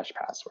salted hash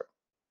password.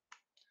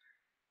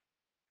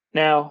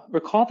 Now,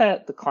 recall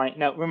that the client,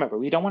 now remember,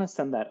 we don't want to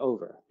send that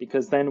over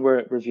because then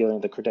we're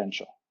revealing the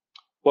credential.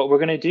 What we're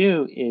going to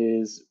do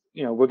is,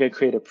 we're going to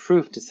create a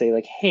proof to say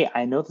like, hey,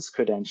 I know this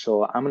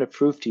credential. I'm going to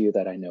prove to you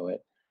that I know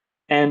it.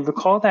 And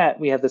recall that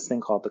we have this thing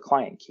called the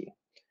client key.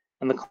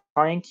 And the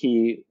client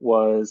key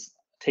was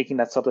taking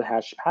that salted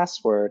hash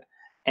password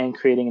and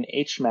creating an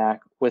HMAC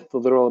with the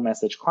literal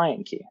message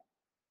client key.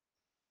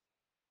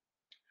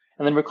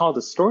 And then recall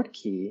the stored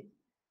key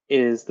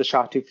is the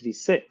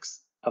SHA-256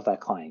 of that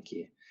client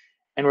key.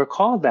 And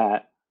recall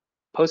that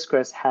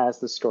Postgres has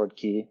the stored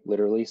key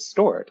literally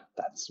stored.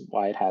 That's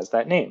why it has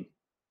that name.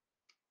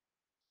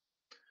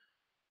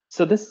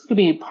 So this is going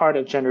to be part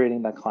of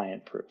generating that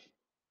client proof.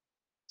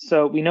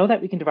 So we know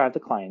that we can derive the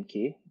client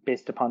key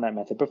based upon that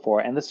method before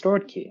and the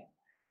stored key.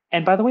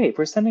 And by the way, if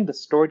we're sending the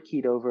stored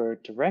key over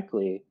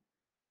directly,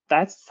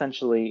 that's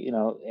essentially,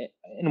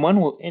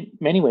 in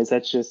many ways,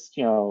 that's just,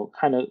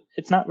 kind of,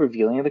 it's not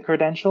revealing the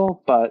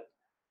credential, but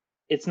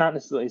it's not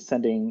necessarily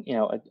sending,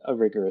 a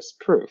rigorous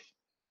proof.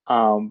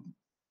 What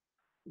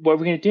we're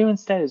going to do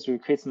instead is we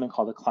create something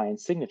called a client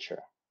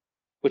signature,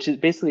 which is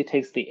basically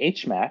takes the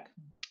HMAC,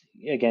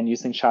 again,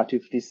 using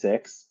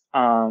SHA-256,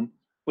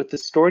 with the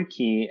stored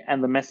key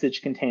and the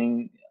message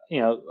containing,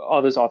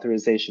 all those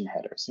authorization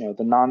headers,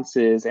 the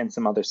nonces and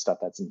some other stuff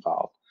that's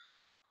involved.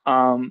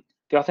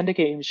 The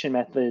authentication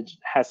method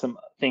has some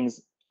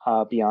things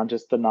beyond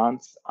just the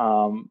nonce.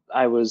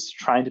 I was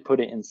trying to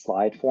put it in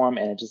slide form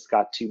and it just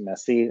got too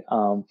messy.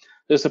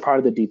 There's a part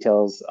of the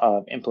details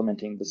of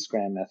implementing the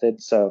SCRAM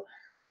method. So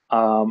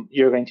I'm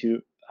going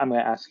to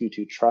ask you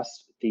to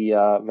trust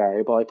the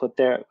variable I put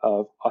there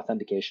of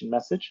authentication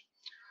message.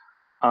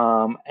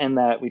 And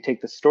that we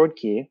take the stored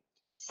key,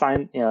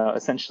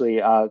 essentially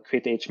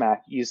create the HMAC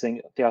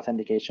using the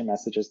authentication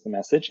message as the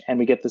message, and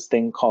we get this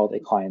thing called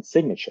a client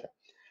signature.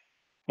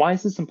 Why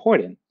is this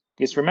important?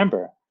 Because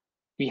remember,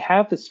 we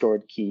have the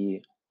stored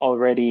key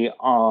already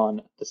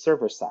on the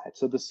server side.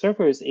 So the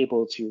server is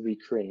able to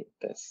recreate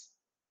this.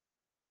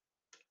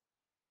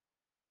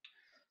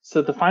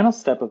 So the final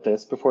step of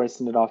this before I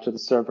send it off to the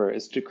server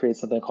is to create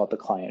something called the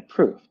client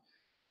proof.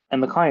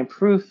 And the client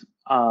proof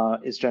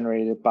is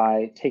generated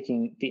by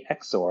taking the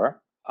XOR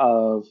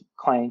of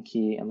client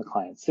key and the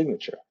client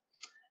signature.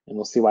 And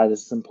we'll see why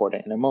this is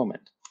important in a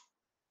moment.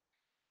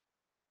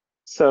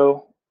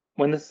 So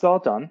when this is all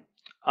done,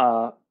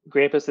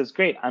 GrayHippo says,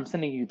 great, I'm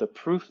sending you the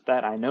proof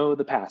that I know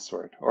the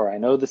password or I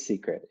know the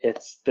secret.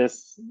 It's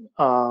this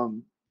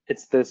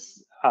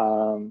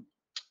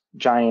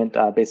giant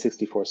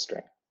base64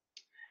 string.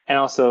 And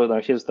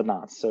also, here's the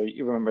nonce. So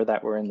you remember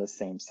that we're in the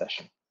same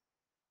session.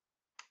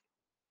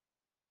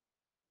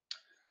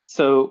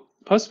 So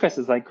Postgres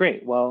is like,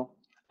 great, well,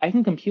 I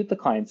can compute the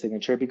client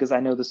signature because I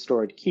know the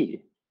stored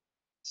key.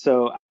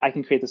 So I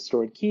can create the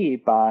stored key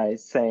by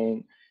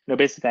saying,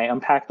 basically I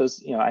unpack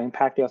those, I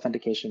unpack the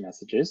authentication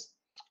messages.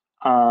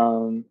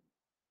 And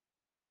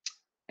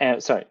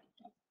sorry,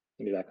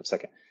 let me back up a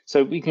second.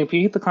 So we can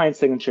compute the client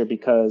signature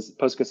because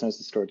Postgres knows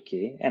the stored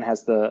key and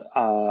has the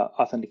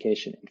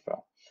authentication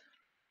info.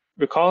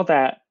 Recall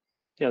that,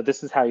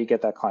 this is how you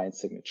get that client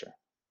signature.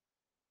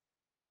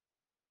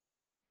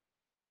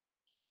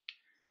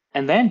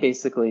 And then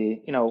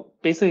basically,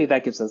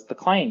 that gives us the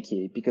client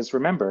key because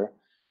remember,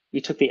 we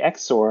took the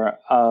XOR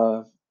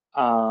of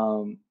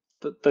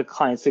the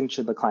client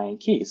signature, the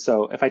client key.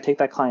 So if I take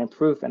that client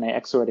proof and I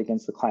XOR it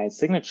against the client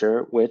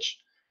signature, which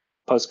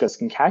Postgres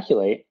can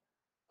calculate,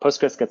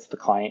 Postgres gets the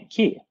client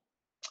key.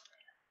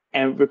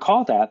 And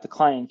recall that the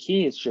client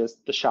key is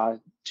just the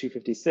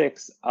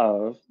SHA-256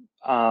 of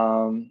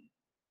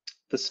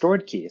the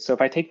stored key. So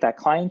if I take that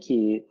client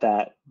key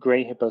that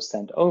GrayHippo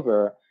sent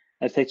over,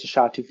 and I take to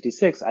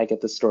SHA-256, I get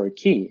the stored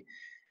key.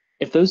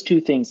 If those two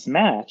things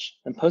match,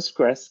 then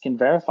Postgres can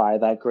verify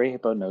that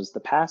GrayHippo knows the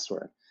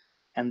password.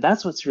 And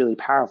that's what's really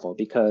powerful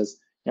because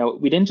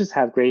we didn't just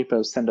have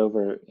GrayHippo send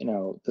over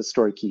the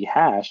stored key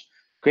hash.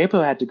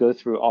 GrayHippo had to go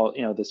through all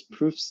this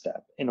proof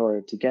step in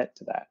order to get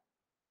to that.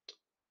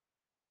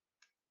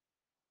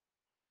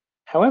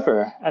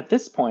 However, at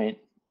this point,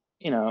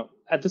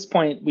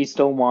 we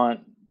still want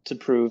to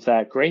prove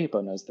that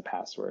GrayHippo knows the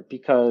password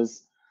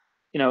because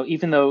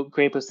even though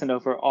GrayHippo sent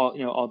over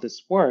all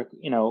this work,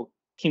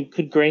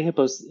 could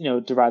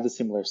GrayHippo derive the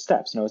similar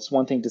steps? It's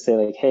one thing to say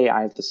like, hey,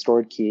 I have the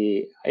stored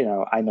key,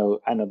 I know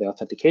the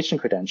authentication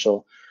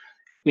credential.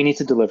 We need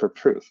to deliver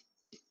proof.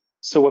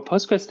 So what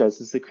Postgres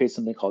does is it creates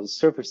something called a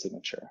server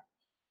signature,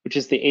 which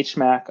is the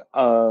HMAC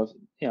of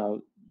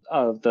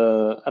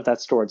that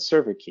stored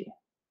server key.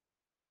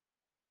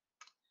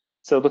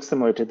 So it looks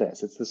similar to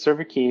this. It's the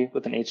server key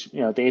with an the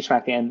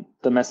HMAC, and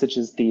the message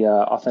is the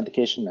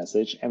authentication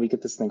message, and we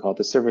get this thing called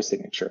the server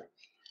signature.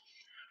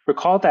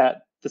 Recall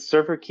that the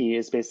server key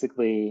is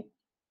basically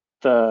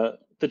the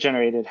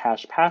generated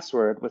hash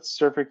password with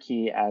server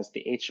key as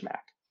the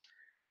HMAC.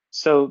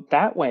 So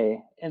that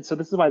way, and so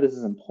this is why this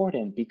is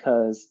important,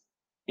 because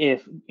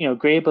if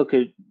GrayHippo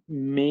could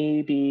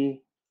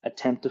maybe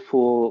attempt to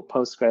fool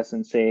Postgres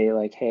and say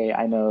like, hey,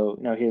 I know,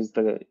 here's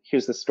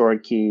the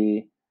stored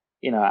key,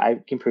 I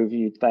can prove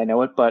you that I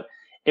know it, but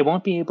it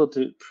won't be able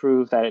to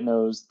prove that it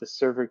knows the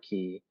server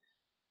key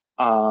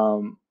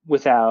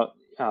without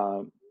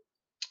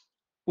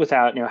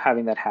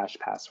having that hash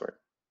password.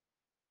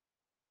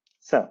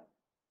 So,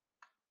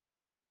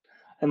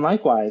 and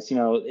likewise,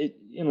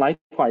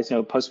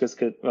 Postgres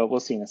could. Well, we'll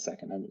see in a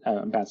second.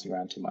 I'm bouncing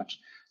around too much.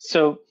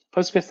 So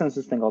Postgres sends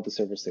this thing called the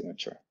server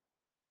signature.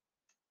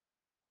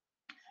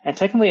 And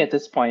technically, at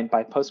this point,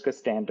 by Postgres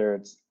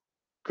standards,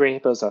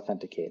 GrayHippo is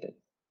authenticated.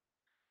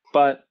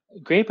 But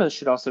GrayHippo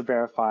should also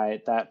verify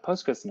that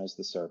Postgres knows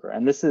the server.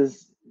 And this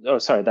is,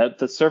 that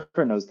the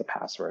server knows the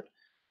password.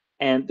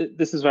 And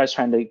this is what I was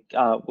trying to,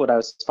 what I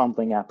was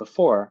fumbling at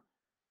before.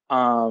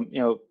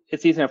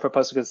 It's easy enough for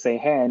Postgres to say,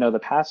 hey, I know the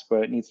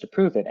password, it needs to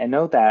prove it. And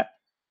know that,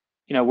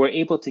 we're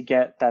able to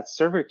get that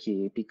server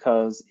key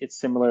because it's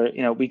similar,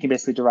 we can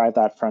basically derive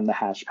that from the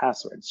hash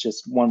password. It's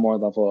just one more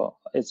level,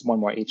 it's one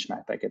more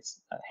HMAC that gets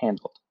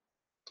handled.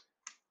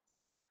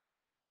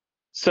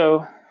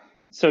 So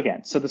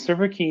again, the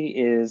server key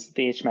is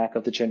the HMAC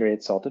of the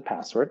generated salted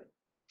password.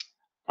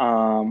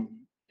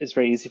 It's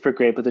very easy for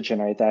GrayHippo to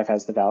generate that if it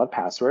has the valid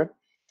password.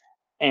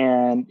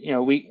 And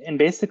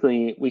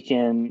basically we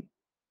can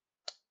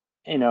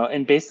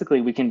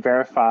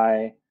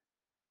verify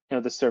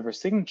the server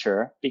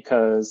signature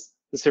because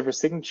the server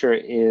signature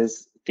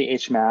is the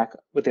HMAC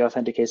with the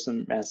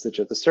authentication message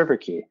of the server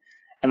key.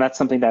 And that's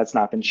something that's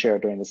not been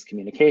shared during this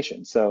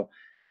communication. So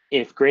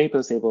if GrayHippo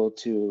is able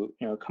to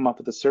come up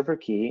with the server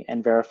key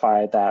and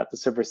verify that the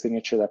server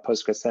signature that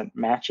Postgres sent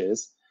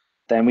matches,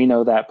 then we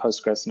know that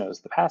Postgres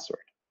knows the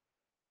password.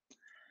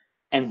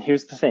 And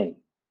here's the thing,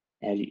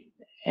 we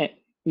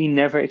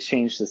never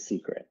exchanged the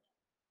secret.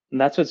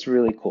 And that's what's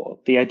really cool.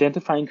 The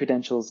identifying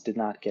credentials did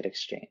not get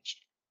exchanged.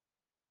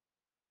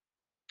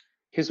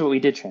 Here's what we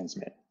did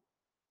transmit.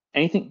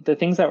 The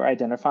things that we're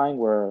identifying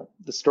were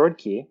the stored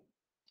key,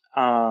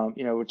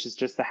 which is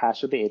just the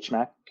hash of the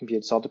HMAC,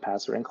 computed salted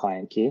password, and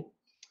client key.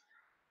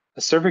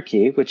 A server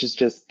key, which is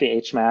just the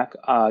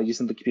HMAC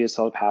using the computed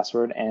salted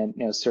password,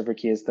 and server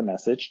key is the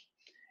message.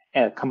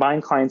 A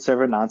combined client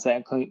server nonce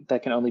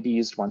that can only be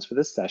used once for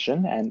this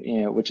session,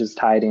 and which is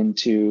tied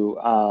into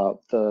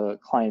the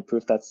client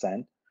proof that's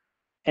sent.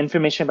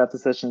 information about the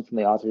session from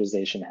the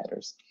authorization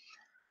headers.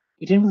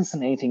 We didn't really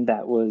send anything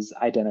that was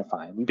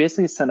identifying. We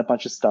basically sent a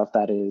bunch of stuff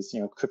that is,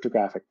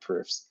 cryptographic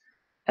proofs.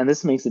 And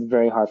this makes it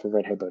very hard for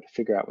Red Hippo to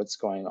figure out what's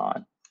going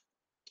on.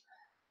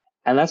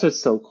 And that's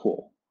what's so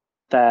cool,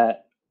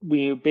 that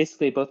we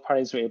basically, both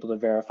parties were able to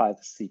verify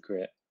the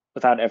secret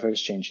without ever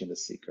exchanging the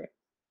secret.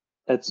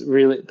 That's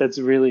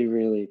really,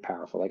 really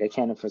powerful. Like, I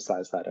can't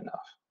emphasize that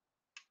enough.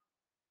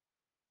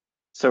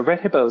 So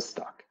Red Hippo is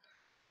stuck.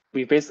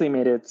 We basically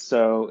made it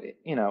so,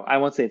 I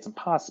won't say it's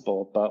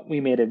impossible, but we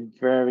made it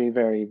very,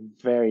 very,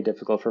 very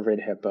difficult for Red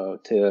Hippo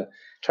to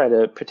try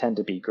to pretend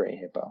to be Gray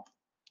Hippo.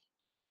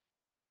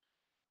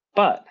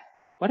 But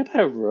what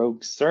about a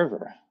rogue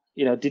server?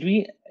 Did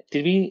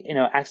we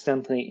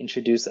accidentally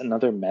introduce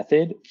another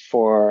method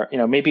for,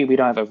 maybe we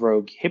don't have a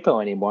rogue hippo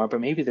anymore, but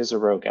maybe there's a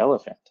rogue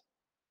elephant.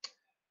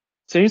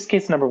 So here's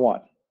case number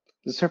one.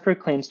 The server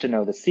claims to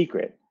know the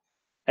secret.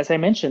 As I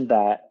mentioned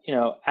that,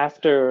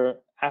 after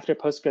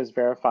Postgres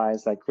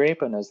verifies that Gray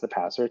Hippo knows the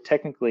password,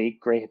 technically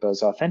Gray Hippo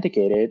is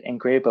authenticated and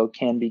Gray Hippo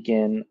can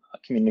begin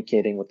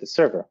communicating with the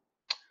server.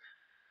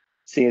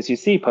 See, as you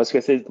see,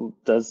 Postgres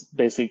does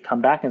basically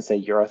come back and say,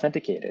 you're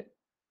authenticated.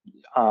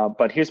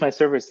 But here's my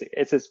server.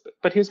 It says,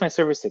 but here's my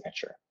server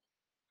signature.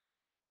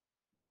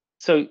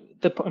 So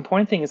the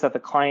important thing is that the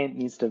client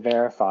needs to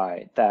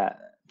verify that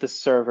the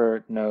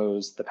server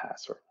knows the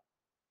password,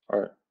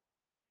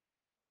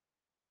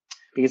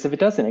 because if it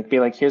doesn't, it could be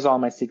like, here's all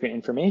my secret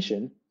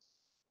information.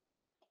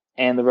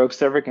 And the rogue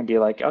server can be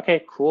like,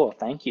 okay, cool,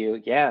 thank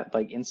you. Yeah,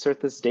 like insert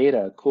this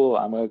data. Cool,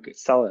 I'm gonna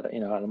sell it.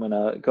 I'm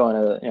gonna go on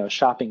a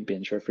shopping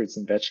binge for fruits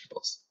and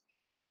vegetables.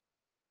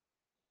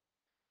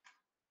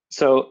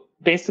 So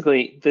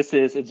basically,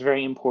 it's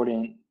very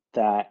important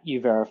that you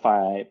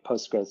verify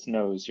Postgres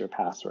knows your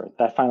password.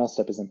 That final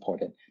step is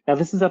important. Now,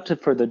 this is up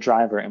for the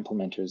driver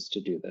implementers to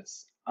do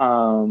this.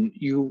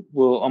 You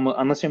will,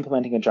 unless you're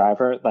implementing a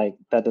driver, like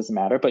that doesn't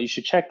matter, but you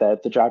should check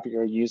that the driver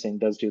you're using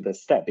does do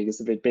this step, because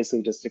if it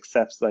basically just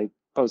accepts like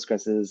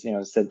Postgres is,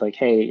 said like,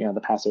 hey,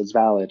 the password's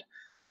valid,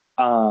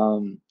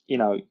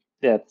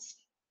 that's,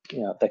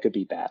 that could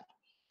be bad.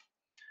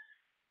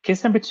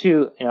 Case number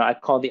two, I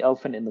call the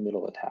elephant in the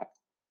middle attack.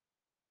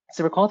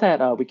 So recall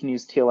that we can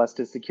use TLS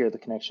to secure the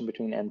connection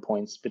between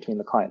endpoints between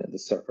the client and the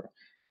server.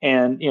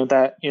 And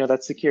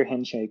that secure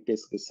handshake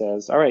basically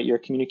says, all right, you're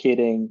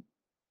communicating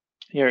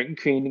over an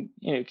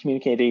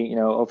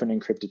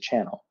encrypted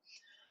channel.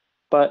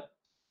 But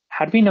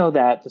how do we know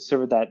that the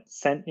server that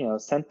sent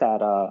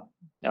that,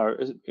 or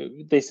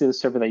basically the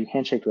server that you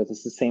handshaked with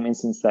is the same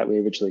instance that we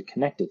originally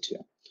connected to?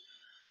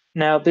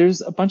 Now,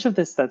 there's a bunch of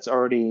this that's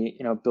already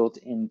built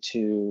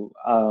into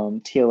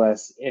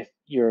TLS if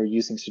you're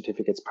using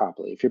certificates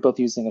properly. If you're both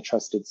using a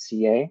trusted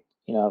CA,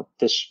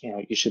 this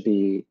you should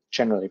be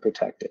generally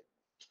protected.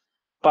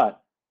 But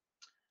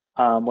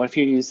what if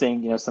you're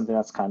using something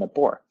that's kind of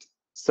borked?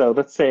 So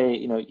let's say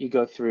you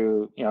go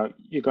through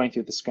you're going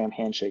through the SCRAM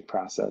handshake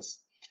process,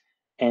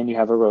 and you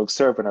have a rogue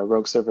server, and a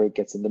rogue server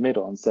gets in the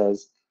middle and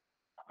says,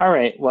 all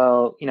right,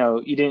 well, you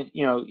don't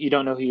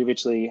know who you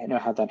originally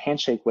had that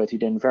handshake with, you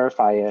didn't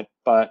verify it,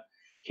 but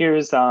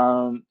here's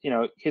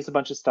here's a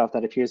bunch of stuff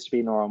that appears to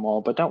be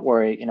normal, but don't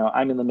worry,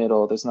 I'm in the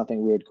middle, there's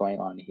nothing weird going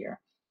on here.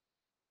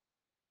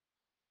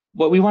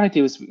 What we want to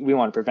do is we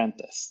want to prevent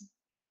this.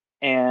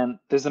 And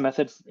there's a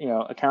method,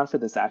 account for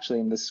this actually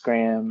in the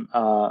SCRAM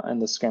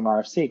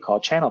RFC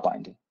called channel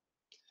binding.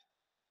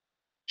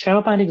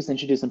 Channel binding was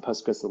introduced in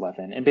Postgres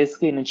 11, and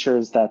basically it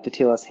ensures that the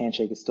TLS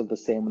handshake is still the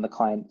same when the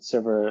client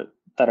server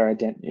that are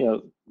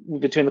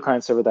between the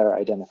client server that are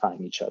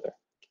identifying each other.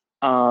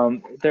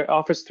 There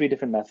offers 3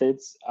 different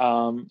methods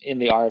in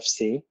the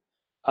RFC.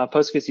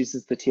 Postgres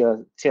uses the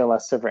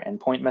TLS server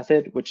endpoint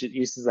method, which it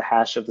uses a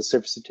hash of the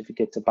server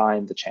certificate to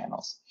bind the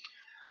channels.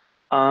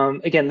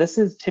 Again, this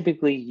is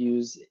typically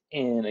used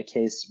in a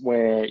case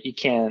where you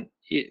can't,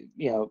 I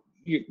don't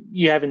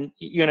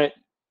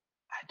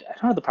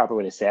know the proper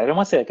way to say it. I don't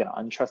want to say like an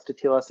untrusted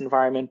TLS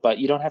environment, but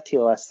you don't have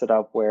TLS set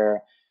up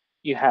where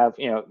you have,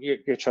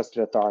 your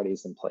trusted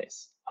authorities in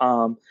place.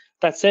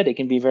 That said, it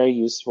can be very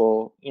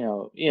useful.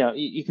 You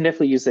can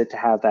definitely use it to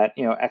have that,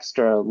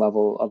 extra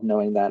level of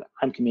knowing that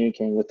I'm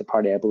communicating with the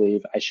party I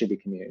believe I should be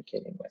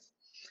communicating with.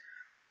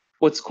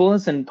 What's cool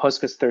is in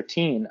Postgres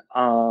 13,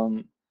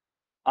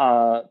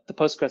 the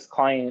Postgres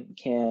client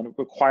can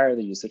require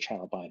the use of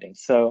channel binding.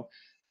 So,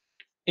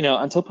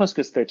 until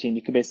Postgres 13,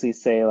 you could basically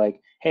say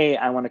like, hey,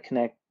 I want to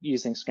connect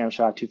using SCRAM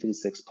SHA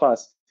 256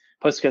 plus.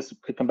 Postgres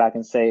could come back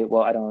and say,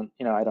 well, I don't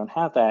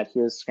have that.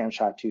 Here's SCRAM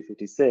SHA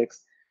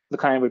 256. The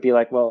client would be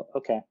like, well,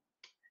 okay,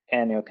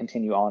 and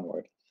continue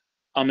onward.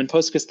 In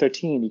Postgres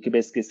 13, you could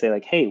basically say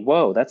like, hey,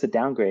 whoa, that's a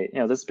downgrade.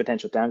 This is a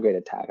potential downgrade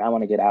attack. I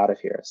want to get out of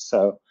here.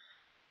 So,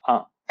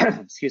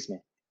 excuse me.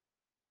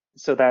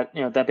 So that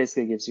that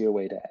basically gives you a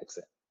way to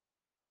exit.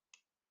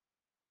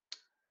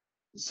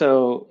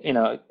 So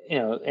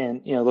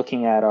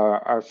looking at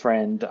our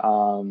friend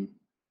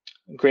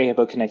Gray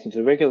Hippo connecting to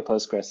the regular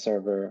Postgres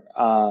server,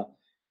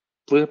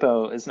 Blue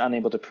Hippo is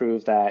unable to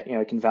prove that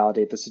it can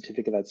validate the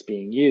certificate that's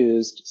being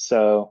used.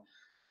 So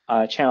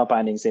channel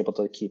binding is able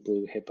to keep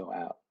Blue Hippo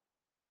out.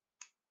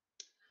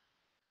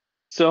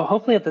 So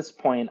hopefully at this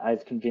point,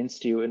 I've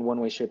convinced you in one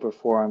way, shape, or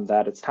form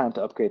that it's time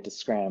to upgrade to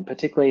SCRAM,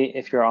 particularly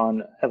if you're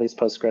on at least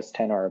Postgres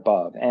 10 or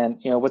above. And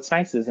what's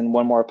nice is in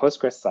one more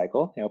Postgres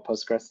cycle,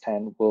 Postgres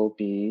 10 will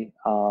be,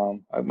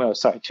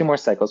 two more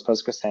cycles,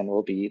 Postgres 10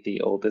 will be the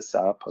oldest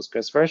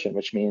Postgres version,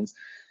 which means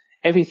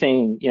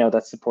everything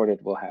that's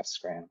supported will have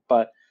SCRAM.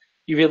 But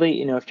you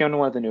really, if you're on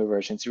one of the newer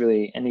versions,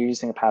 and you're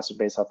using a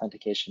password-based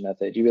authentication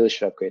method, you really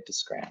should upgrade to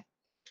SCRAM.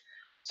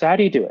 So how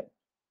do you do it?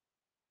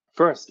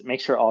 First,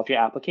 make sure all of your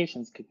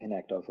applications can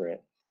connect over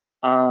it.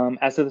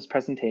 As of this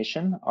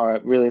presentation, or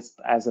really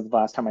as of the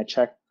last time I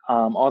checked,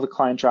 all the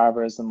client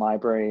drivers and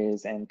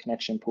libraries and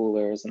connection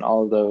poolers and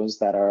all of those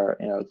that are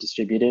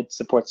distributed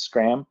support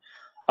SCRAM,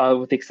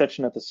 with the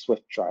exception of the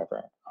Swift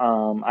driver.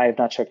 I have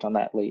not checked on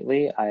that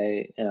lately.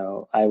 I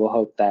will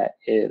hope that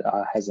it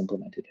has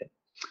implemented it.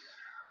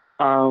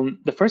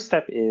 The first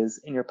step is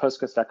in your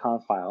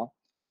postgres.com file,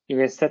 you're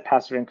going to set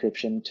password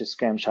encryption to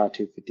SCRAM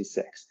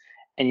SHA-256.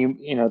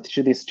 And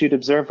through the astute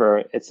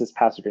observer, it says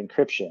password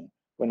encryption.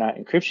 We're not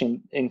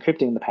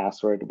encrypting the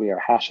password, we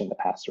are hashing the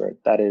password.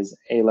 That is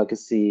a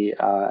legacy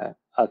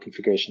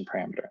configuration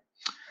parameter.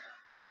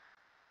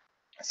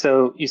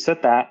 So you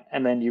set that,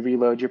 and then you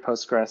reload your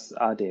Postgres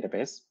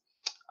database.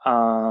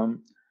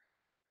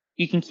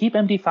 You can keep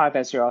MD5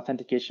 as your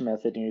authentication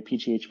method in your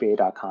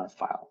pghba.conf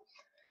file.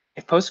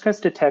 If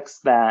Postgres detects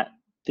that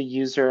the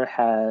user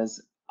has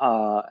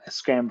a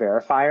SCRAM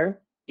verifier,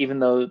 even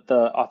though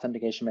the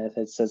authentication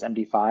method says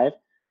MD5,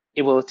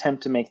 it will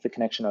attempt to make the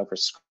connection over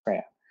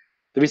SCRAM.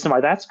 The reason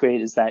why that's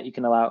great is that you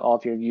can allow all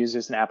of your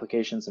users and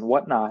applications and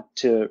whatnot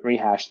to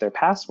rehash their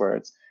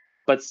passwords,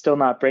 but still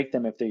not break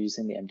them if they're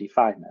using the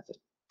MD5 method.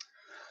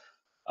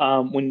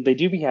 When they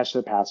do rehash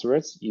their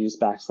passwords, use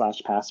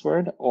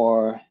 \password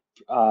or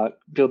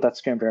build that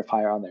SCRAM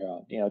verifier on their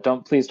own.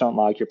 Please don't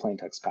log your plain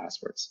text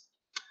passwords.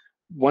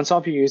 Once all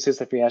of your users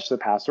have rehashed their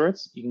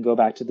passwords, you can go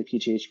back to the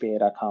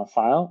pghba.conf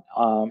file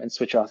and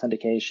switch your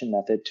authentication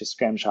method to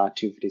SCRAM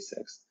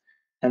SHA-256.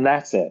 And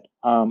that's it.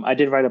 I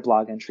did write a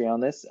blog entry on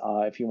this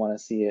if you want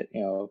to see it,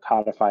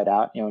 codified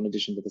out, in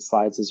addition to the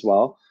slides as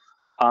well.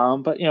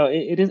 But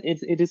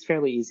it is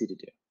fairly easy to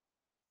do.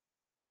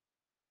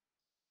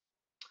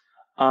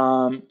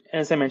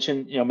 As I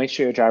mentioned, make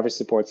sure your driver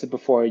supports it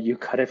before you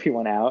cut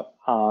everyone out.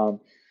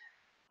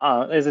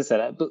 As I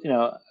said,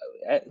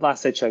 at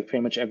last I checked,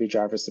 pretty much every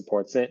driver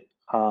supports it.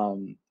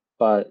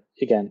 But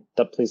again,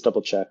 please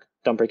double check.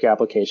 Don't break your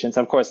applications.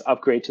 And of course,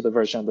 upgrade to the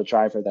version of the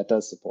driver that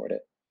does support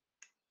it.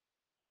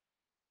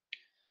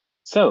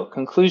 So,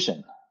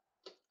 conclusion.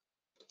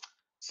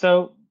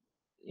 So,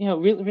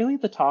 really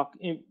the talk,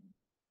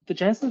 the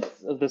genesis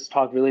of this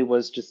talk really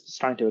was just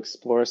starting to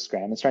explore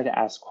SCRAM and starting to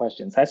ask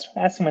questions. I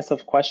started asking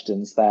myself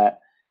questions that,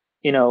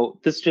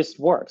 this just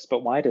works,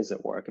 but why does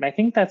it work? And I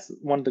think that's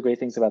one of the great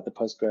things about the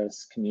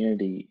Postgres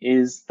community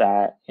is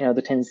that,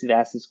 the tendency to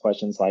ask these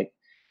questions like,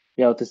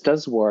 this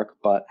does work,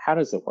 but how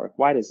does it work?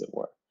 Why does it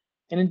work?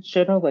 And in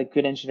general, like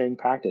good engineering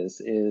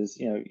practice is,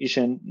 you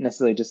shouldn't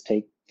necessarily just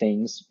take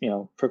things,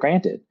 for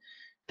granted.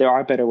 There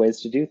are better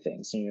ways to do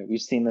things. We've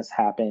seen this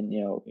happen,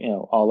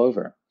 all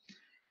over.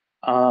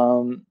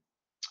 Beyond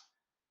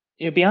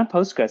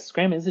Postgres,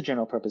 SCRAM is a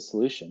general purpose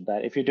solution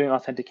that if you're doing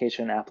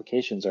authentication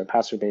applications or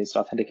password-based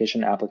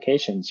authentication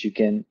applications, you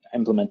can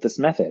implement this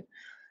method.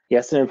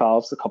 Yes, it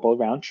involves a couple of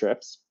round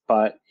trips,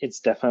 but it's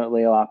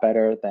definitely a lot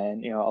better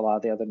than a lot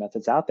of the other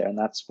methods out there, and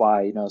that's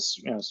why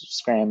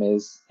SCRAM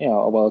is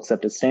a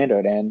well-accepted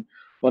standard, and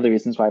one of the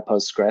reasons why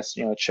Postgres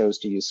chose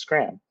to use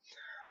SCRAM.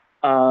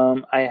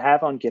 I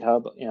have on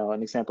GitHub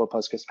an example of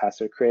Postgres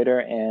password creator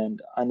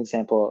and an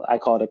example, I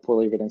call it a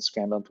poorly written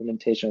SCRAM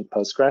implementation with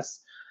Postgres.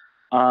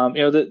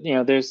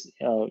 There's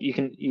you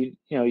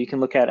can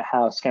look at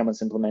how SCRAM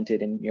was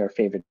implemented in your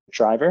favorite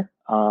driver.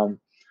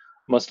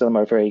 Most of them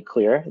are very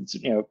clear. It's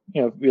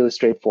really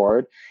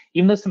straightforward.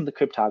 Even though some of the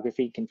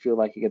cryptography can feel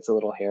like it gets a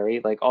little hairy,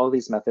 like all of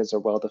these methods are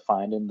well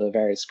defined in the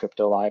various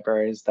crypto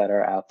libraries that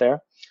are out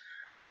there.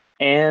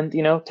 And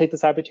take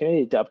this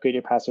opportunity to upgrade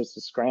your passwords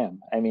to SCRAM.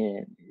 I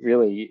mean,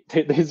 really,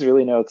 there's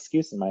really no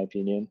excuse in my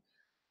opinion.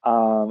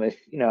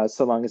 If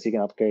so long as you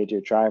can upgrade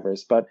your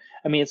drivers. But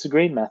I mean, it's a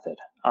great method.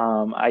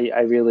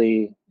 I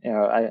really,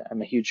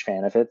 I'm a huge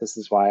fan of it. This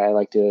is why I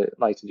like to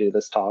do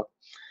this talk.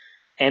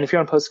 And if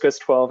you're on Postgres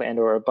 12 and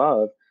or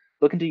above,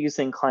 look into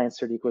using client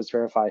cert equals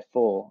verify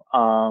full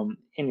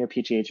in your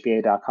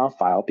pghba.conf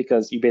file,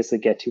 because you basically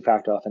get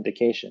two-factor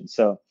authentication.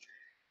 So,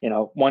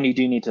 one, you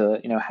do need to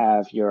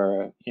have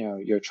your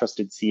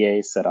trusted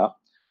CA set up,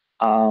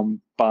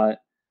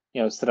 but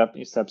set up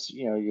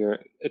your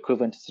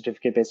equivalent to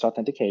certificate-based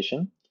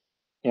authentication.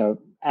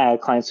 Add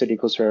client cert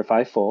equals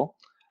verify full.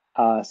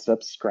 Set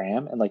up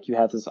SCRAM, and you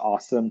have this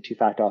awesome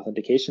two-factor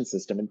authentication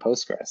system in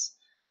Postgres.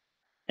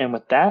 And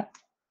with that,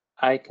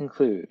 I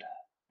conclude.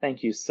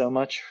 Thank you so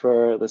much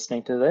for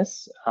listening to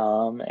this,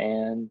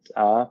 and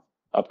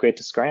upgrade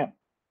to SCRAM.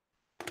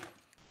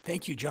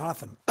 Thank you,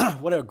 Jonathan.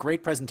 What a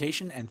great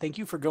presentation, and thank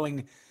you for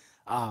going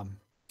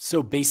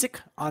so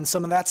basic on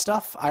some of that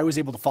stuff. I was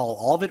able to follow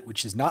all of it,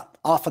 which is not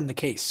often the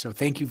case. So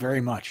thank you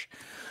very much.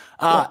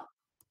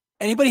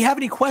 Anybody have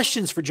any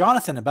questions for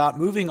Jonathan about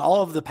moving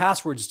all of the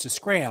passwords to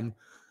SCRAM?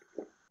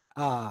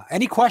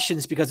 Any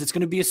questions, because it's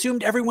going to be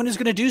assumed everyone is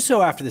going to do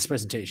so after this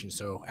presentation.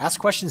 So ask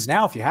questions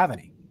now if you have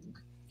any.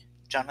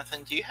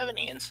 Jonathan, do you have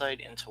any insight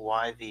into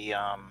why the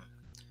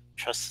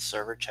trust the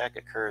server check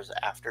occurs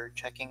after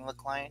checking the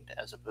client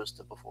as opposed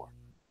to before?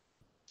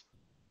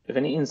 If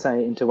any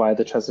insight into why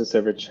the trusted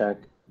server check,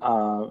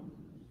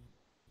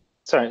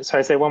 sorry,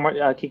 say one more,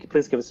 can you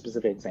please give a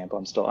specific example?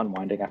 I'm still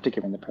unwinding after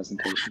giving the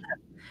presentation.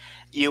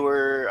 You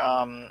were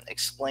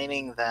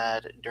explaining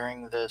that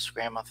during the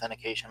SCRAM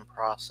authentication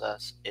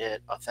process,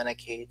 it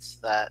authenticates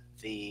that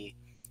the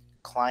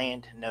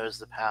client knows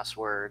the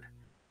password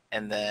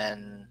and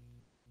then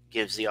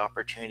gives the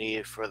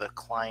opportunity for the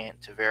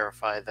client to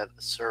verify that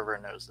the server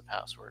knows the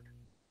password.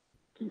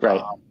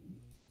 Right.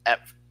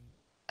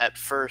 At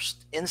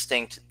first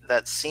instinct,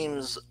 that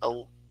seems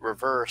a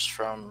reverse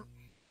from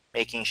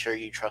making sure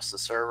you trust the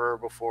server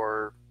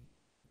before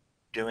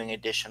doing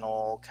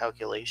additional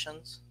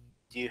calculations.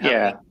 Do you have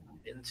any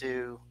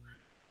into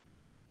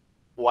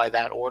why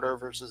that order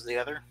versus the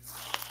other?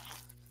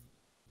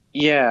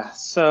 Yeah,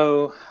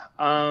 so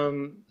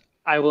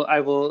I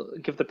will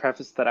give the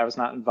preface that I was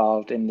not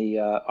involved in the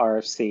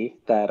RFC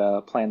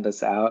that planned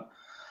this out.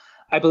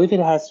 I believe it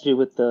has to do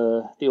with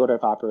the order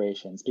of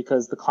operations,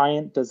 because the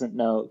client doesn't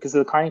know, because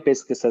the client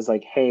basically says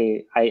like,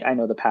 hey, I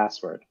know the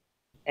password.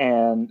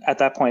 And at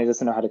that point, it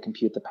doesn't know how to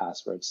compute the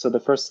password. So the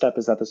first step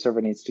is that the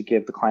server needs to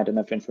give the client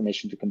enough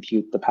information to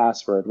compute the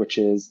password, which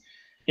is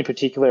in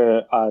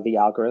particular the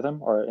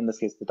algorithm, or in this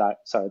case, the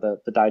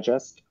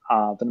digest,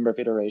 the number of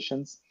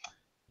iterations,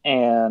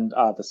 and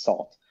the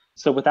salt.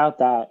 So without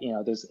that,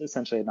 there's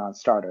essentially a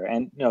non-starter.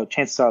 And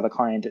chances are the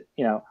client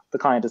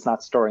is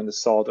not storing the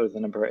salt or the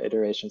number of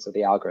iterations of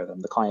the algorithm.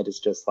 The client is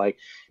just like,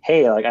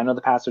 hey, like I know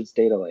the password's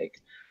data lake.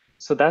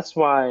 So that's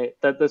why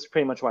that's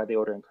pretty much why the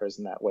order occurs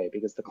in that way,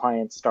 because the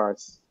client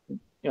starts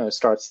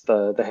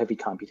the heavy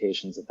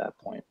computations at that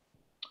point.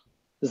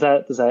 Does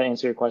that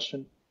answer your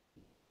question?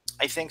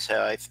 I think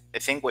so. I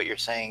think what you're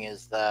saying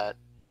is that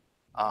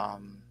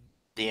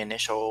the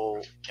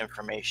initial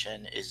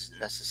information is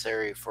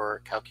necessary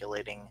for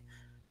calculating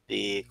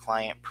the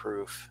client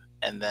proof,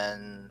 and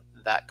then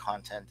that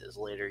content is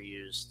later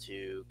used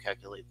to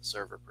calculate the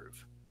server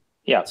proof.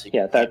 Yeah, so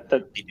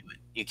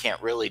you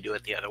can't really do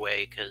it the other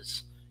way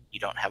because you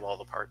don't have all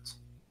the parts.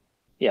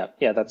 Yeah,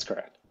 that's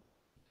correct.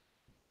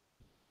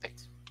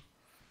 Thanks.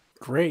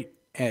 Great.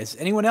 Does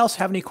anyone else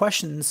have any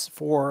questions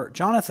for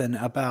Jonathan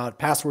about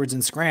passwords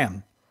in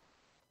SCRAM?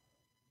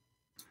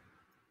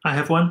 I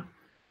have one.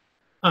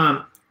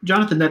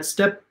 Jonathan, that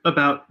step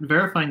about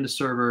verifying the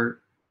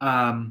server,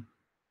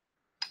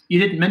 you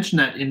didn't mention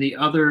that in the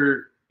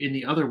other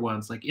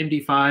ones. Like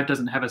MD5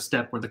 doesn't have a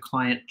step where the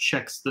client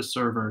checks the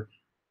server.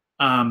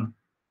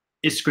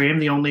 Is SCRAM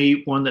the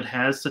only one that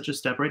has such a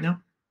step right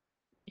now?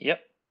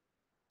 Yep.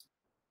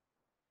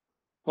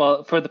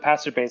 Well, for the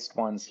password-based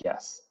ones,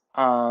 yes.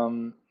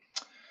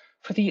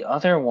 For the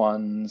other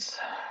ones,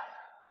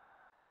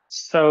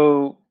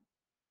 so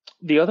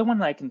the other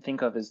one I can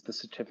think of is the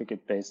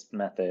certificate-based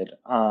method.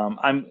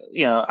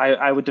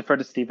 I would defer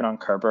to Stephen on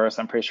Kerberos.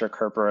 I'm pretty sure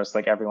Kerberos,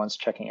 like everyone's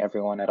checking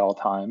everyone at all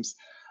times.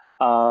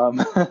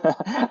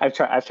 I've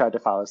tried to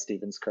follow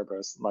Stephen's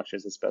Kerberos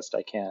lectures as best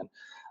I can.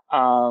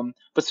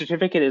 But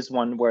certificate is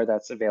one where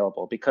that's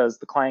available, because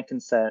the client can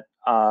set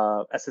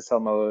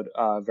SSL mode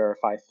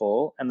verify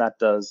full, and that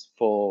does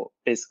full.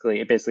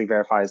 It basically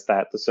verifies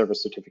that the server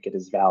certificate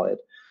is valid.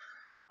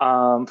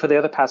 For the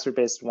other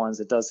password-based ones,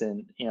 it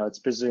doesn't. It's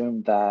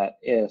presumed that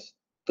if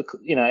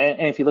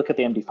and if you look at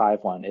the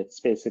MD5 one, it's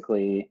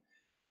basically,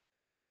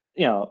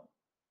 the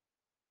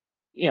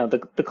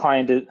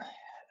client is.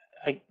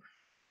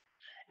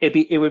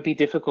 It would be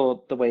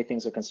difficult the way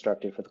things are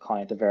constructed for the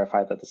client to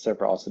verify that the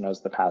server also knows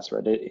the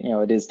password.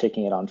 It is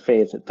taking it on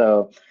faith,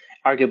 though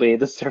arguably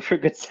the server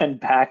could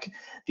send back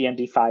the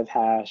MD5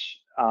 hash,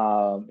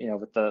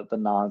 with the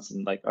nonce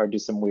and or do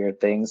some weird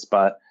things,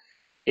 but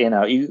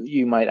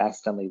you might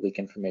accidentally leak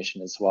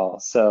information as well.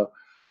 So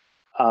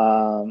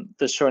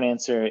the short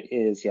answer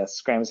is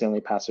yes, SCRAM is the only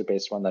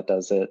password-based one that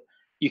does it.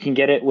 You can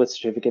get it with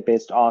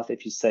certificate-based auth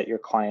if you set your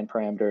client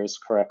parameters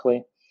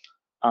correctly.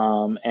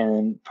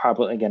 And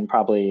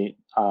probably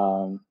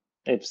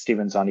if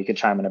Steven's on, you could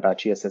chime in about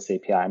GSS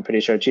API. I'm pretty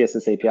sure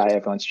GSS API,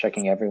 everyone's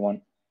checking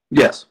everyone.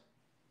 Yes.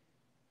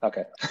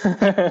 Okay.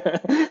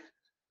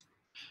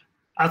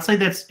 I'd say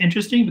that's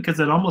interesting, because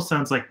it almost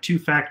sounds like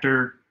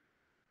two-factor,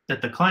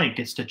 that the client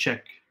gets to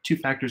check two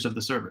factors of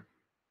the server.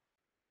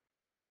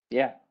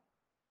 Yeah,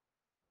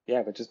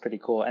 which is pretty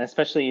cool. And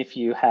especially if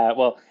you have,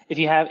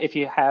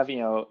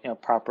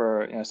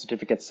 proper,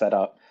 certificates set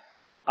up,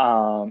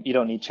 you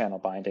don't need channel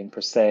binding per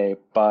se,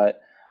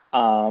 but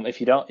if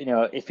you don't,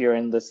 if you're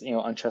in this,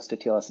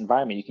 untrusted TLS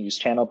environment, you can use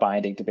channel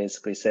binding to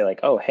basically say like,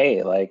 oh,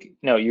 hey,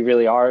 you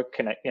really are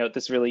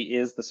this really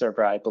is the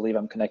server I believe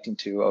I'm connecting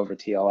to over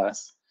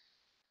TLS.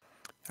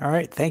 All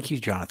right. Thank you,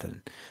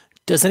 Jonathan.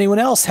 Does anyone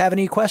else have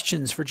any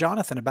questions for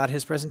Jonathan about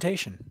his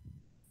presentation?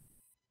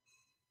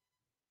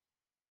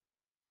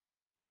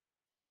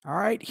 All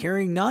right,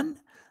 hearing none.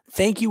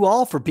 Thank you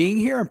all for being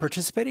here and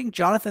participating.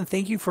 Jonathan,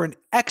 thank you for an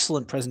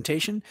excellent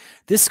presentation.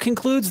 This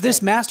concludes this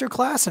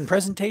masterclass and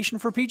presentation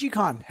for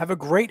PGCon. Have a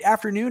great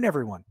afternoon,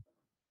 everyone.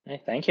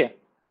 Hey, thank you.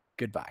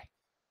 Goodbye.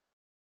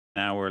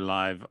 Now we're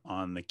live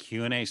on the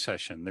Q&A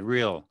session, the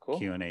real Cool.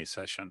 Q&A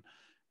session.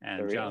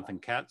 And real. Jonathan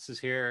Katz is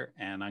here,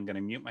 and I'm going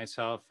to mute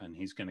myself, and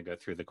he's going to go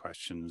through the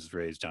questions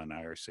raised on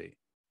IRC.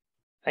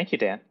 Thank you,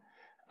 Dan.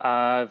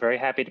 Very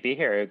happy to be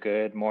here.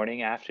 Good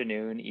morning,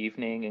 afternoon,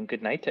 evening, and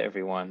good night to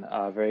everyone.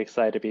 Very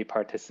excited to be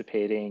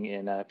participating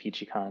in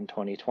PGCon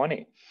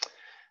 2020.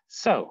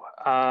 So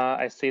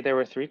I see there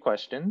were 3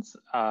 questions.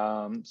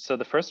 So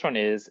the first one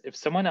is, if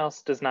someone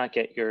else does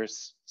get your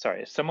SCRAM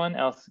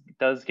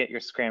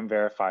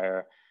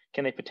verifier,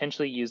 can they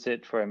potentially use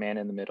it for a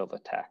man-in-the-middle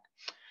attack?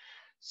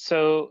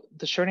 So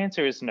the short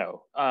answer is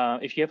no.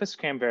 If you have a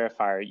SCRAM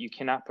verifier, you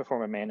cannot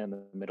perform a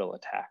man-in-the-middle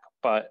attack.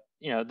 But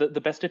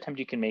the best attempt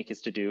you can make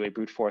is to do a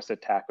brute force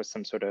attack with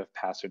some sort of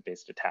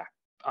password-based attack.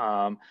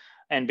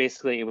 And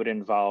basically, it would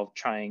involve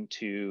trying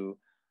to,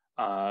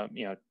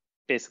 you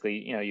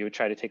would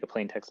try to take a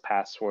plain text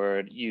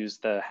password, use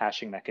the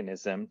hashing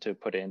mechanism to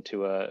put it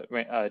into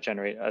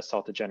a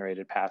salted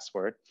generated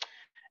password,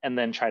 and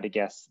then try to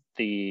guess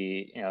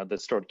the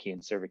stored key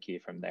and server key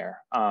from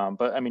there.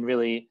 But I mean,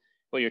 really,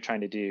 what you're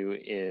trying to do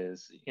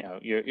is,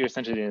 you're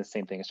essentially doing the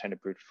same thing as trying to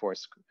brute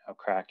force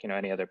crack,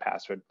 any other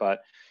password,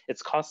 but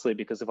it's costly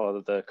because of all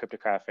of the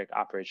cryptographic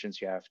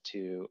operations you have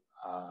to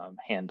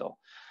handle.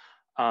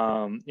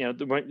 One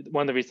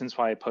of the reasons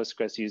why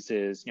Postgres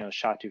uses,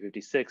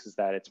 SHA-256 is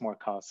that it's more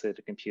costly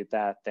to compute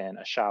that than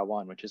a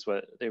SHA-1, which is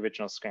what the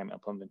original SCRAM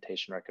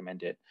implementation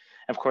recommended.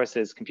 And of course,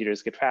 as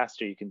computers get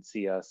faster, you can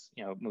see us,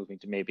 moving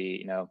to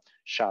maybe,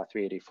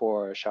 SHA-384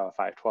 or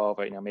SHA-512,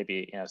 or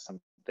maybe,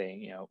 something,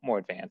 more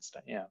advanced.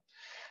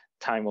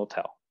 Time will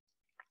tell.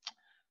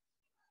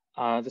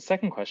 The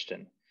second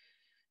question: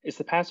 is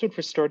the password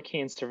for stored key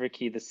and server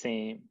key the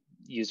same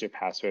user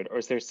password, or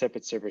is there a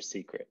separate server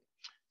secret?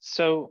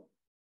 So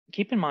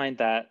keep in mind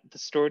that the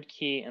stored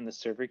key and the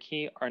server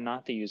key are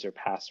not the user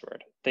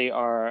password. They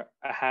are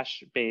a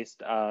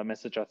hash-based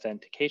message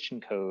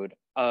authentication code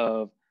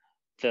of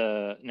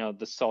the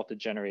salted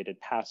generated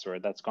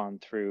password that's gone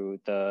through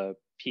the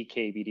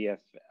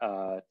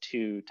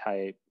PKBDF2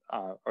 type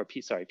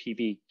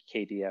PBKDF2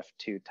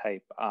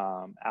 type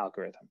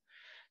algorithm.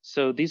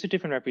 So these are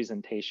different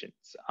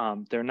representations.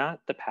 They're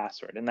not the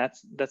password, and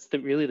that's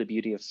really the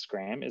beauty of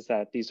SCRAM, is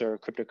that these are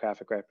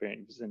cryptographic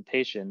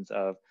representations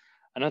of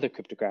another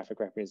cryptographic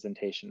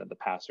representation of the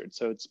password.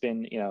 So it's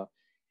been, the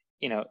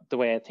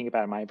way I think about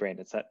it in my brain,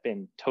 it's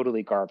been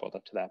totally garbled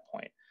up to that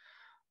point.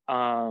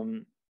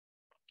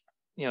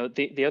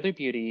 The other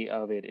beauty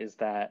of it is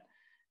that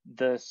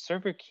the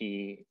server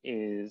key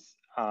is,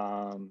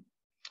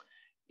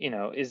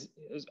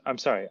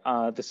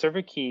 the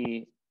server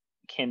key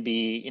can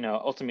be,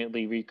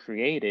 ultimately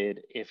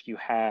recreated if you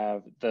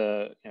have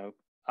the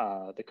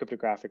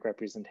cryptographic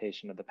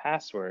representation of the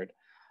password.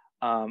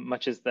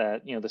 Much as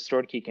that, the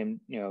stored key can,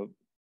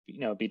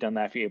 be done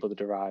that if you're able to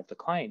derive the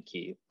client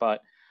key.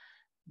 But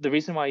the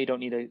reason why you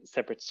don't need a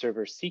separate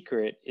server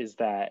secret is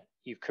that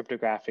you've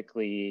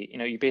cryptographically,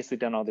 you've basically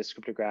done all this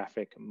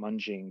cryptographic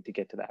munging to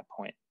get to that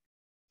point.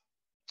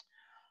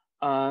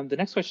 The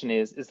next question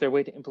is there a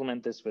way to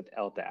implement this with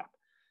LDAP?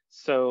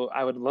 So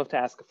I would love to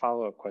ask a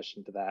follow-up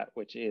question to that,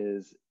 which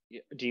is,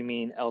 do you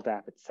mean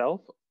LDAP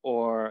itself,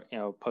 or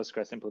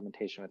Postgres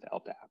implementation with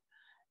LDAP?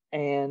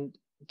 And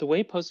the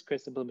way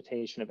Postgres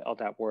implementation of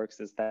LDAP works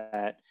is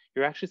that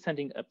you're actually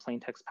sending a plain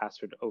text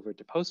password over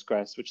to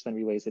Postgres, which then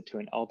relays it to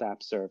an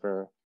LDAP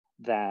server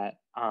that,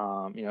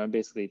 and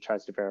basically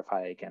tries to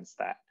verify against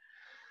that.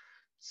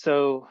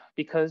 So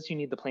because you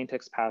need the plain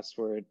text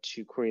password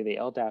to query the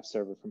LDAP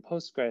server from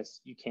Postgres,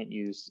 you can't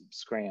use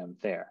SCRAM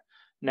there.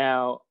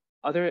 Now,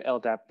 other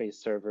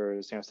LDAP-based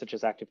servers, such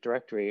as Active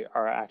Directory,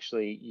 are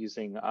actually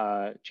using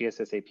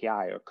GSS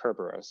API or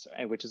Kerberos,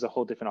 which is a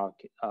whole different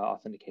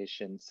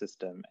authentication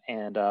system.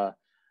 And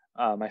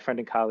my friend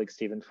and colleague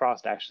Stephen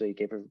Frost actually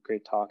gave a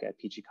great talk at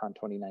PGCon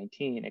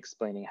 2019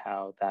 explaining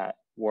how that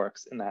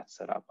works in that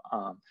setup,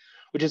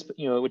 which is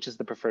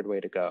the preferred way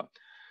to go.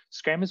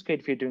 SCRAM is great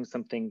if you're doing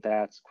something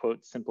that's,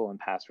 quote, simple and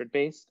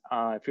password-based.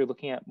 If you're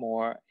looking at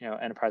more,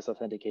 enterprise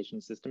authentication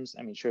systems,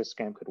 I mean, sure,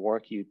 SCRAM could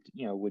work. You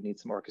would need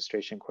some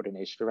orchestration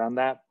coordination around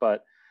that,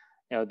 but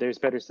there's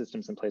better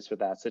systems in place for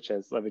that, such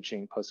as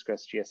leveraging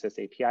Postgres GSS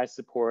API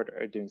support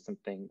or doing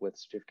something with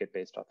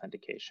certificate-based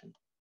authentication.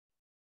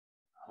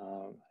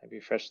 I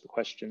refreshed the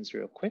questions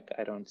real quick.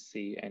 I don't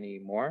see any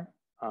more.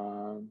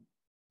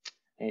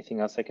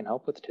 Anything else I can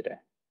help with today?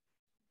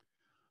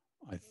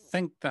 I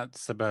think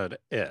that's about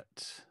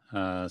it.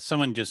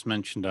 Someone just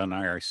mentioned on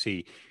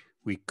IRC,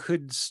 we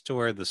could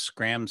store the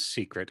SCRAM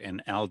secret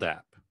in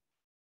LDAP.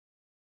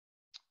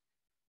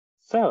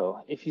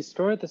 So if you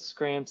store the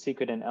SCRAM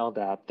secret in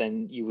LDAP,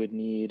 then you would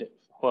need,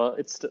 Well,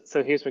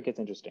 so here's where it gets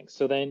interesting.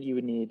 So then you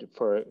would need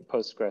for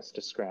Postgres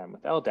to scram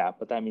with LDAP,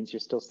 but that means you're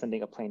still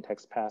sending a plain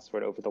text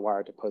password over the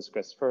wire to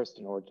Postgres first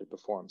in order to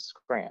perform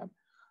scram.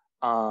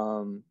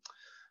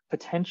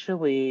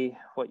 Potentially,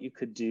 what you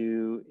could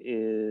do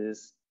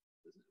is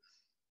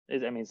I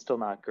mean, it's still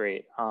not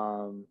great.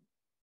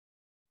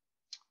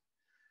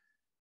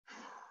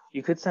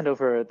 You could send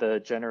over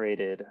the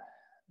generated,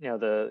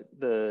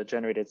 the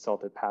generated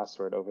salted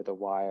password over the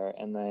wire,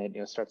 and then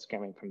start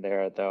scamming from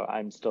there. Though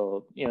I'm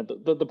still,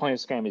 the point of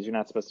scram is you're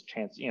not supposed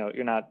to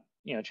you're not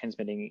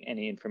transmitting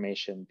any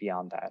information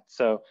beyond that.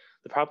 So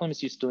the problem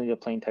is you still need a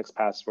plain text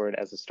password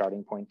as a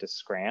starting point to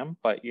scram,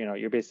 but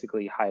you're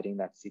basically hiding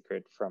that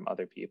secret from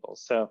other people.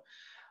 So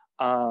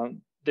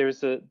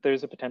there's a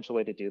potential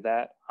way to do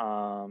that.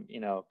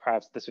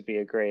 Perhaps this would be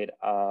a great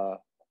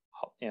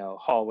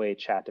hallway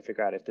chat to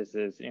figure out if this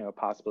is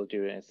possible to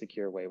do it in a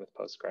secure way with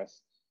Postgres.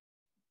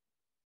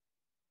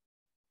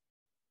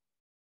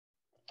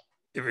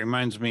 It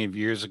reminds me of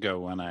years ago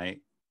when I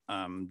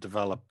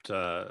developed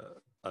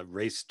a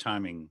race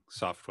timing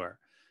software,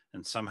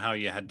 and somehow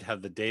you had to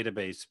have the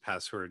database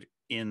password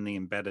in the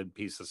embedded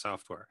piece of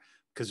software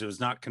because it was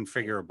not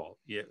configurable.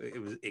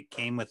 It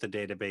came with the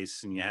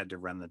database, and you had to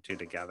run the two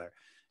together.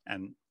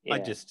 And I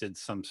just did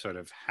some sort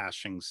of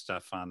hashing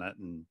stuff on it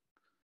and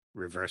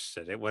reversed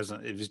it. It was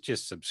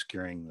just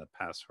obscuring the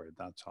password.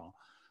 That's all.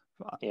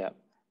 Yeah.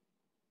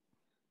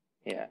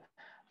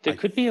 There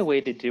could be a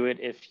way to do it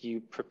if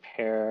you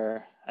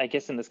prepare, I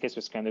guess in this case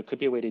with Scram, there could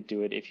be a way to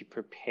do it if you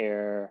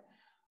prepare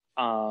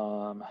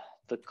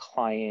the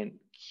client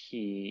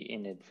key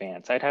in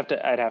advance. I'd have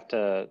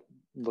to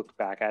look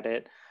back at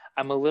it.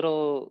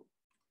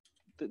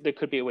 There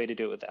could be a way to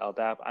do it with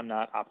LDAP. I'm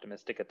not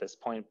optimistic at this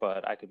point,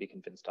 but I could be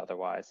convinced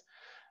otherwise.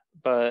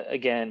 But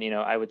again,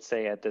 I would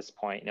say at this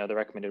point, the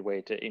recommended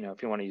way to,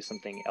 if you want to use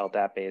something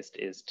LDAP based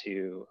is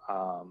to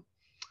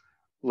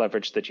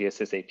leverage the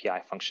GSS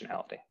API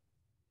functionality.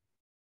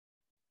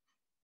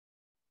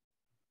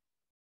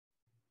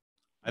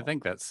 I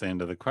think that's the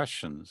end of the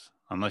questions,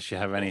 unless you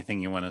have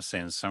anything you want to say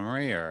in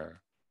summary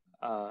or.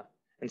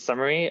 In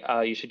summary,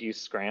 you should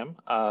use Scram.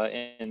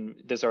 And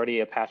there's already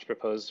a patch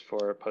proposed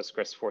for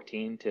Postgres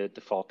 14 to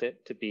default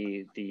it to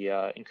be the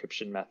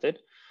encryption method.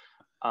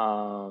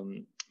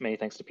 Many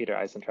thanks to Peter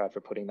Eisentraut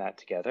for putting that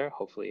together.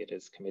 Hopefully it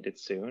is committed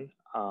soon.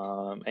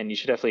 And you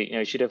should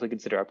definitely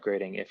consider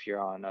upgrading if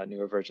you're on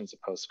newer versions of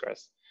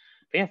Postgres.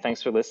 But yeah,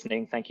 thanks for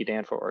listening. Thank you,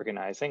 Dan, for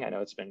organizing. I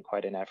know it's been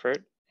quite an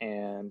effort,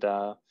 and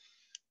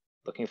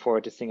looking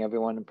forward to seeing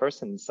everyone in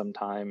person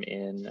sometime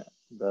in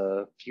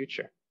the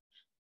future.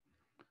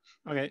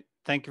 Okay,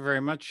 thank you very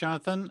much,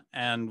 Jonathan.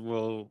 And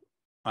we'll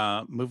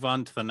move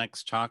on to the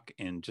next talk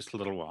in just a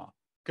little while.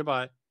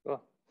 Goodbye.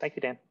 Cool. Thank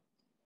you, Dan.